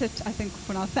 that's it, I think,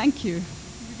 for now. Thank you.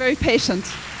 Be very patient.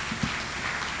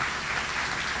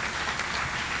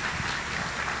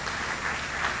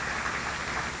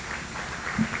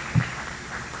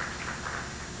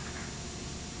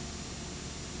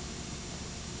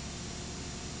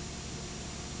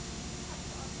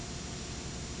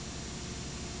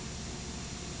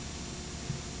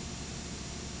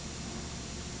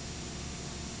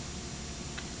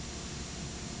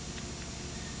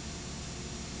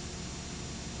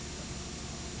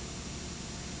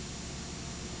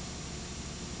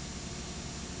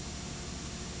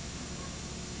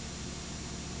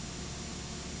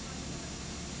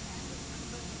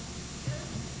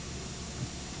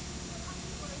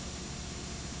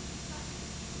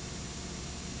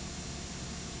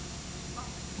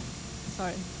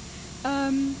 Sorry.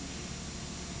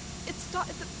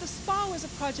 The spa was a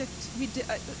project we did.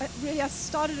 I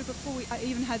started it before I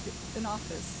even had an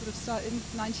office. Sort of started in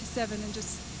 '97 and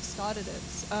just started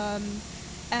it.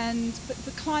 And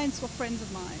the clients were friends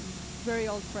of mine, very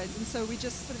old friends, and so we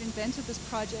just sort of invented this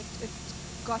project. It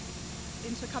got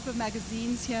into a couple of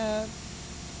magazines here,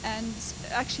 and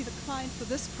actually the client for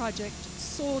this project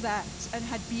saw that and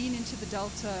had been into the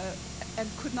Delta and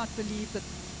could not believe that.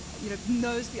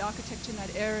 Knows the architecture in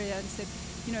that area, and said,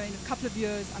 in a couple of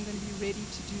years I'm going to be ready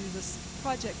to do this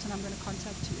project and I'm going to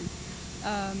contact you.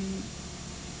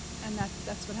 And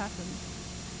that's what happened.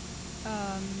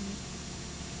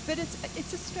 But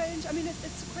it's a strange,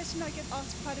 it's a question I get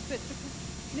asked quite a bit, because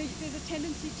there's a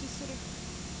tendency to sort of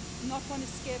not want to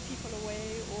scare people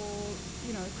away, or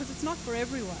because it's not for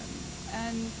everyone.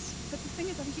 But the thing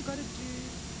is, I think you've got to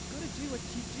do what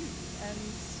you do. And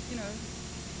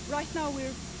right now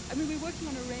we're working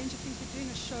on a range of things. We're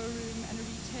doing a showroom and a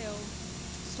retail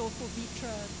store for Vitra,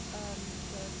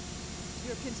 the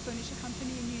European furniture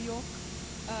company in New York,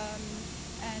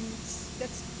 and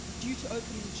that's due to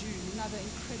open in June. Another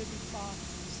incredibly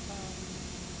fast.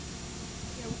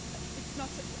 It's not.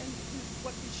 And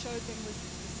what we showed them was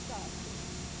the stuff.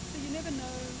 So you never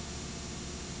know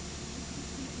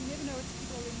know, it's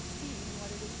people already seeing what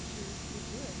it is that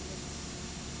you're doing, that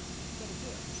you've got to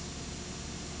do it.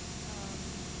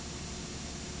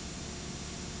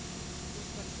 You've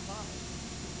just got to survive.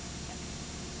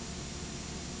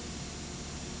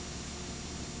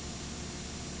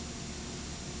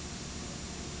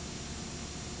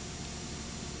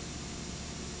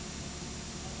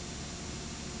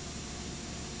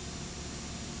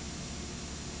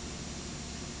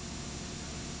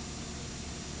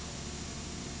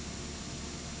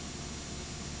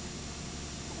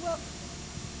 Yeah.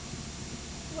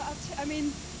 Well, I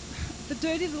mean, the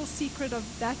dirty little secret of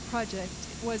that project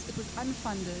was it was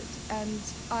unfunded, and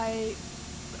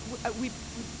we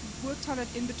worked on it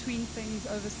in between things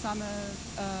over summer,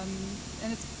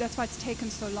 and that's why it's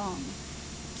taken so long.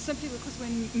 Simply because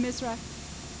when Mizrach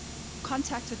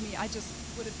contacted me, I just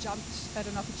would have jumped at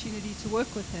an opportunity to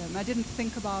work with him. I didn't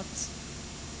think about,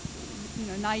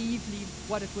 naively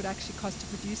what it would actually cost to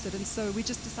produce it, and so we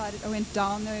just decided. I went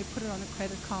down there, put it on a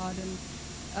credit card, and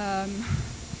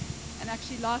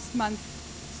actually last month,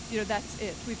 that's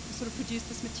it. We've sort of produced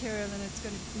this material, and it's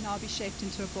going to now be shaped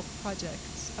into a book project.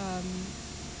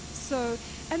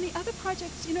 And the other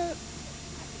projects,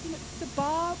 the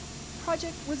bar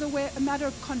project was a matter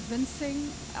of convincing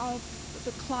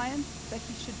the client that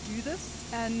he should do this,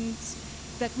 and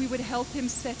that we would help him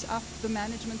set up the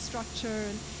management structure.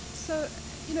 And so,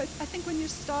 I think when you're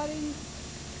starting,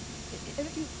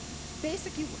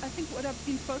 basically, I think what I've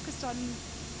been focused on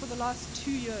for the last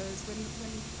 2 years, when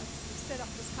I set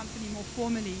up this company more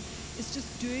formally, is just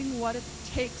doing what it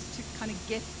takes to kind of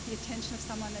get the attention of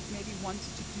someone that maybe wants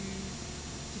to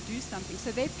do something.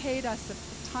 So they paid us a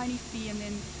tiny fee, and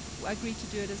then I agreed to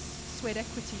do it as sweat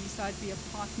equity, so I'd be a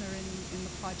partner in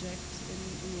the project,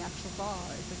 in the actual bar.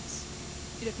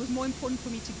 It was more important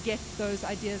for me to get those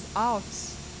ideas out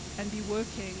and be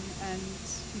working, and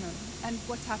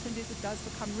what's happened is it does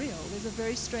become real. There's a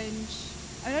very strange,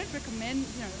 I don't recommend,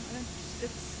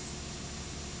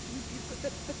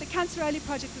 but the Cancer Alley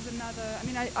project was another. I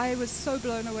mean, I was so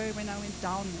blown away when I went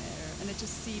down there, and it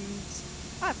just seemed,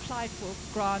 I applied for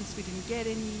grants, we didn't get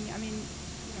any. I mean,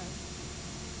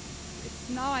 it's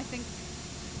now, I think,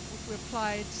 if we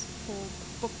applied for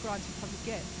book grants, we probably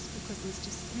get, because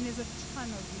there's a ton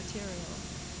of material,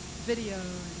 video,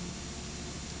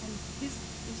 and his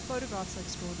photographs are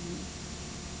extraordinary.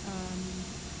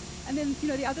 And then,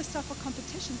 the other stuff are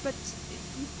competitions, but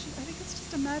I think it's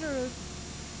just a matter of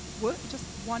work, just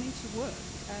wanting to work,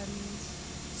 and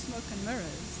smoke and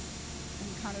mirrors, and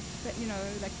kind of,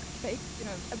 like fake,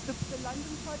 the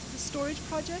London project, the storage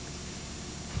project.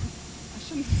 I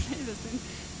shouldn't say this.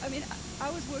 I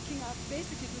was working out,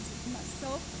 basically it was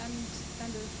myself and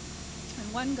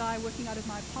one guy working out of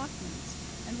my apartment,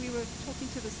 and we were talking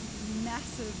to this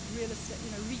massive real estate,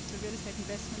 REIT, a real estate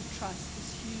investment trust,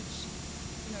 this huge,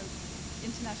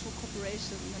 international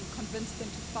corporation, and convinced them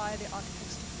to fire the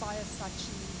architects, to fire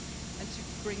Sachi, and to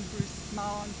bring Bruce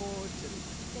Mao on board,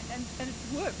 and it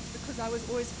worked, because I was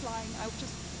always flying. I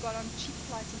just got on cheap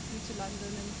flights and flew to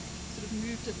London and sort of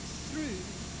moved it through,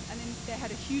 and then they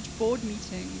had a huge board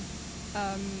meeting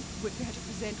which they had to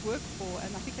present work for,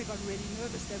 and I think they got really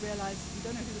nervous. They realized, we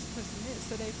don't know who this person is,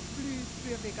 so they flew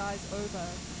 3 of their guys over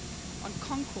on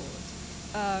Concorde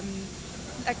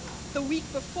like the week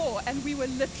before, and we were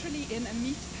literally in a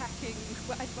meat packing.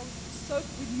 We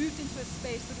moved into a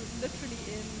space that was literally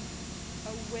in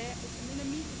a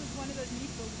meat. It was one of those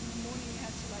meat builds. In the morning, you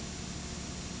had to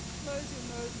close your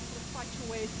nose and sort of fight your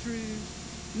way through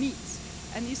meat.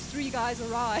 And these 3 guys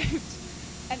arrived,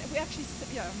 and we actually,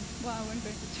 I won't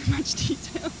go into too much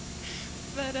detail,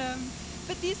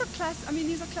 but these are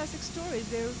classic stories.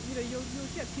 You'll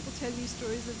hear people telling you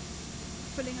stories of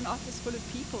filling an office full of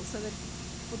people, so that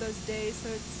for those days.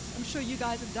 So I'm sure you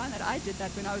guys have done it. I did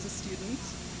that when I was a student,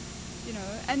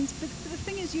 And but the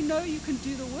thing is, you can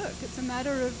do the work. It's a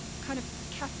matter of kind of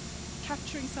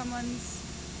capturing someone's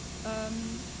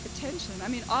attention. I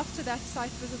mean, after that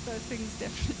site visit, though, things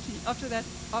definitely. After that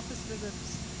office visit,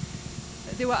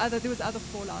 there was other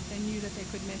fallout. They knew that they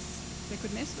could mess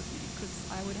with me, because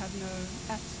I would have no.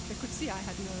 They could see I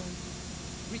had no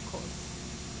recourse,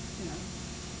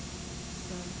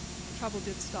 So trouble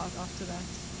did start after that.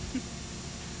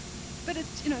 But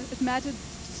it mattered,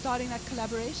 starting that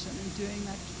collaboration and doing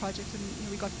that project, and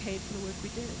we got paid for the work we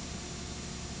did.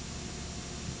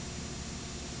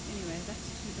 Anyway, that's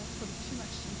sort of too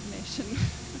much information.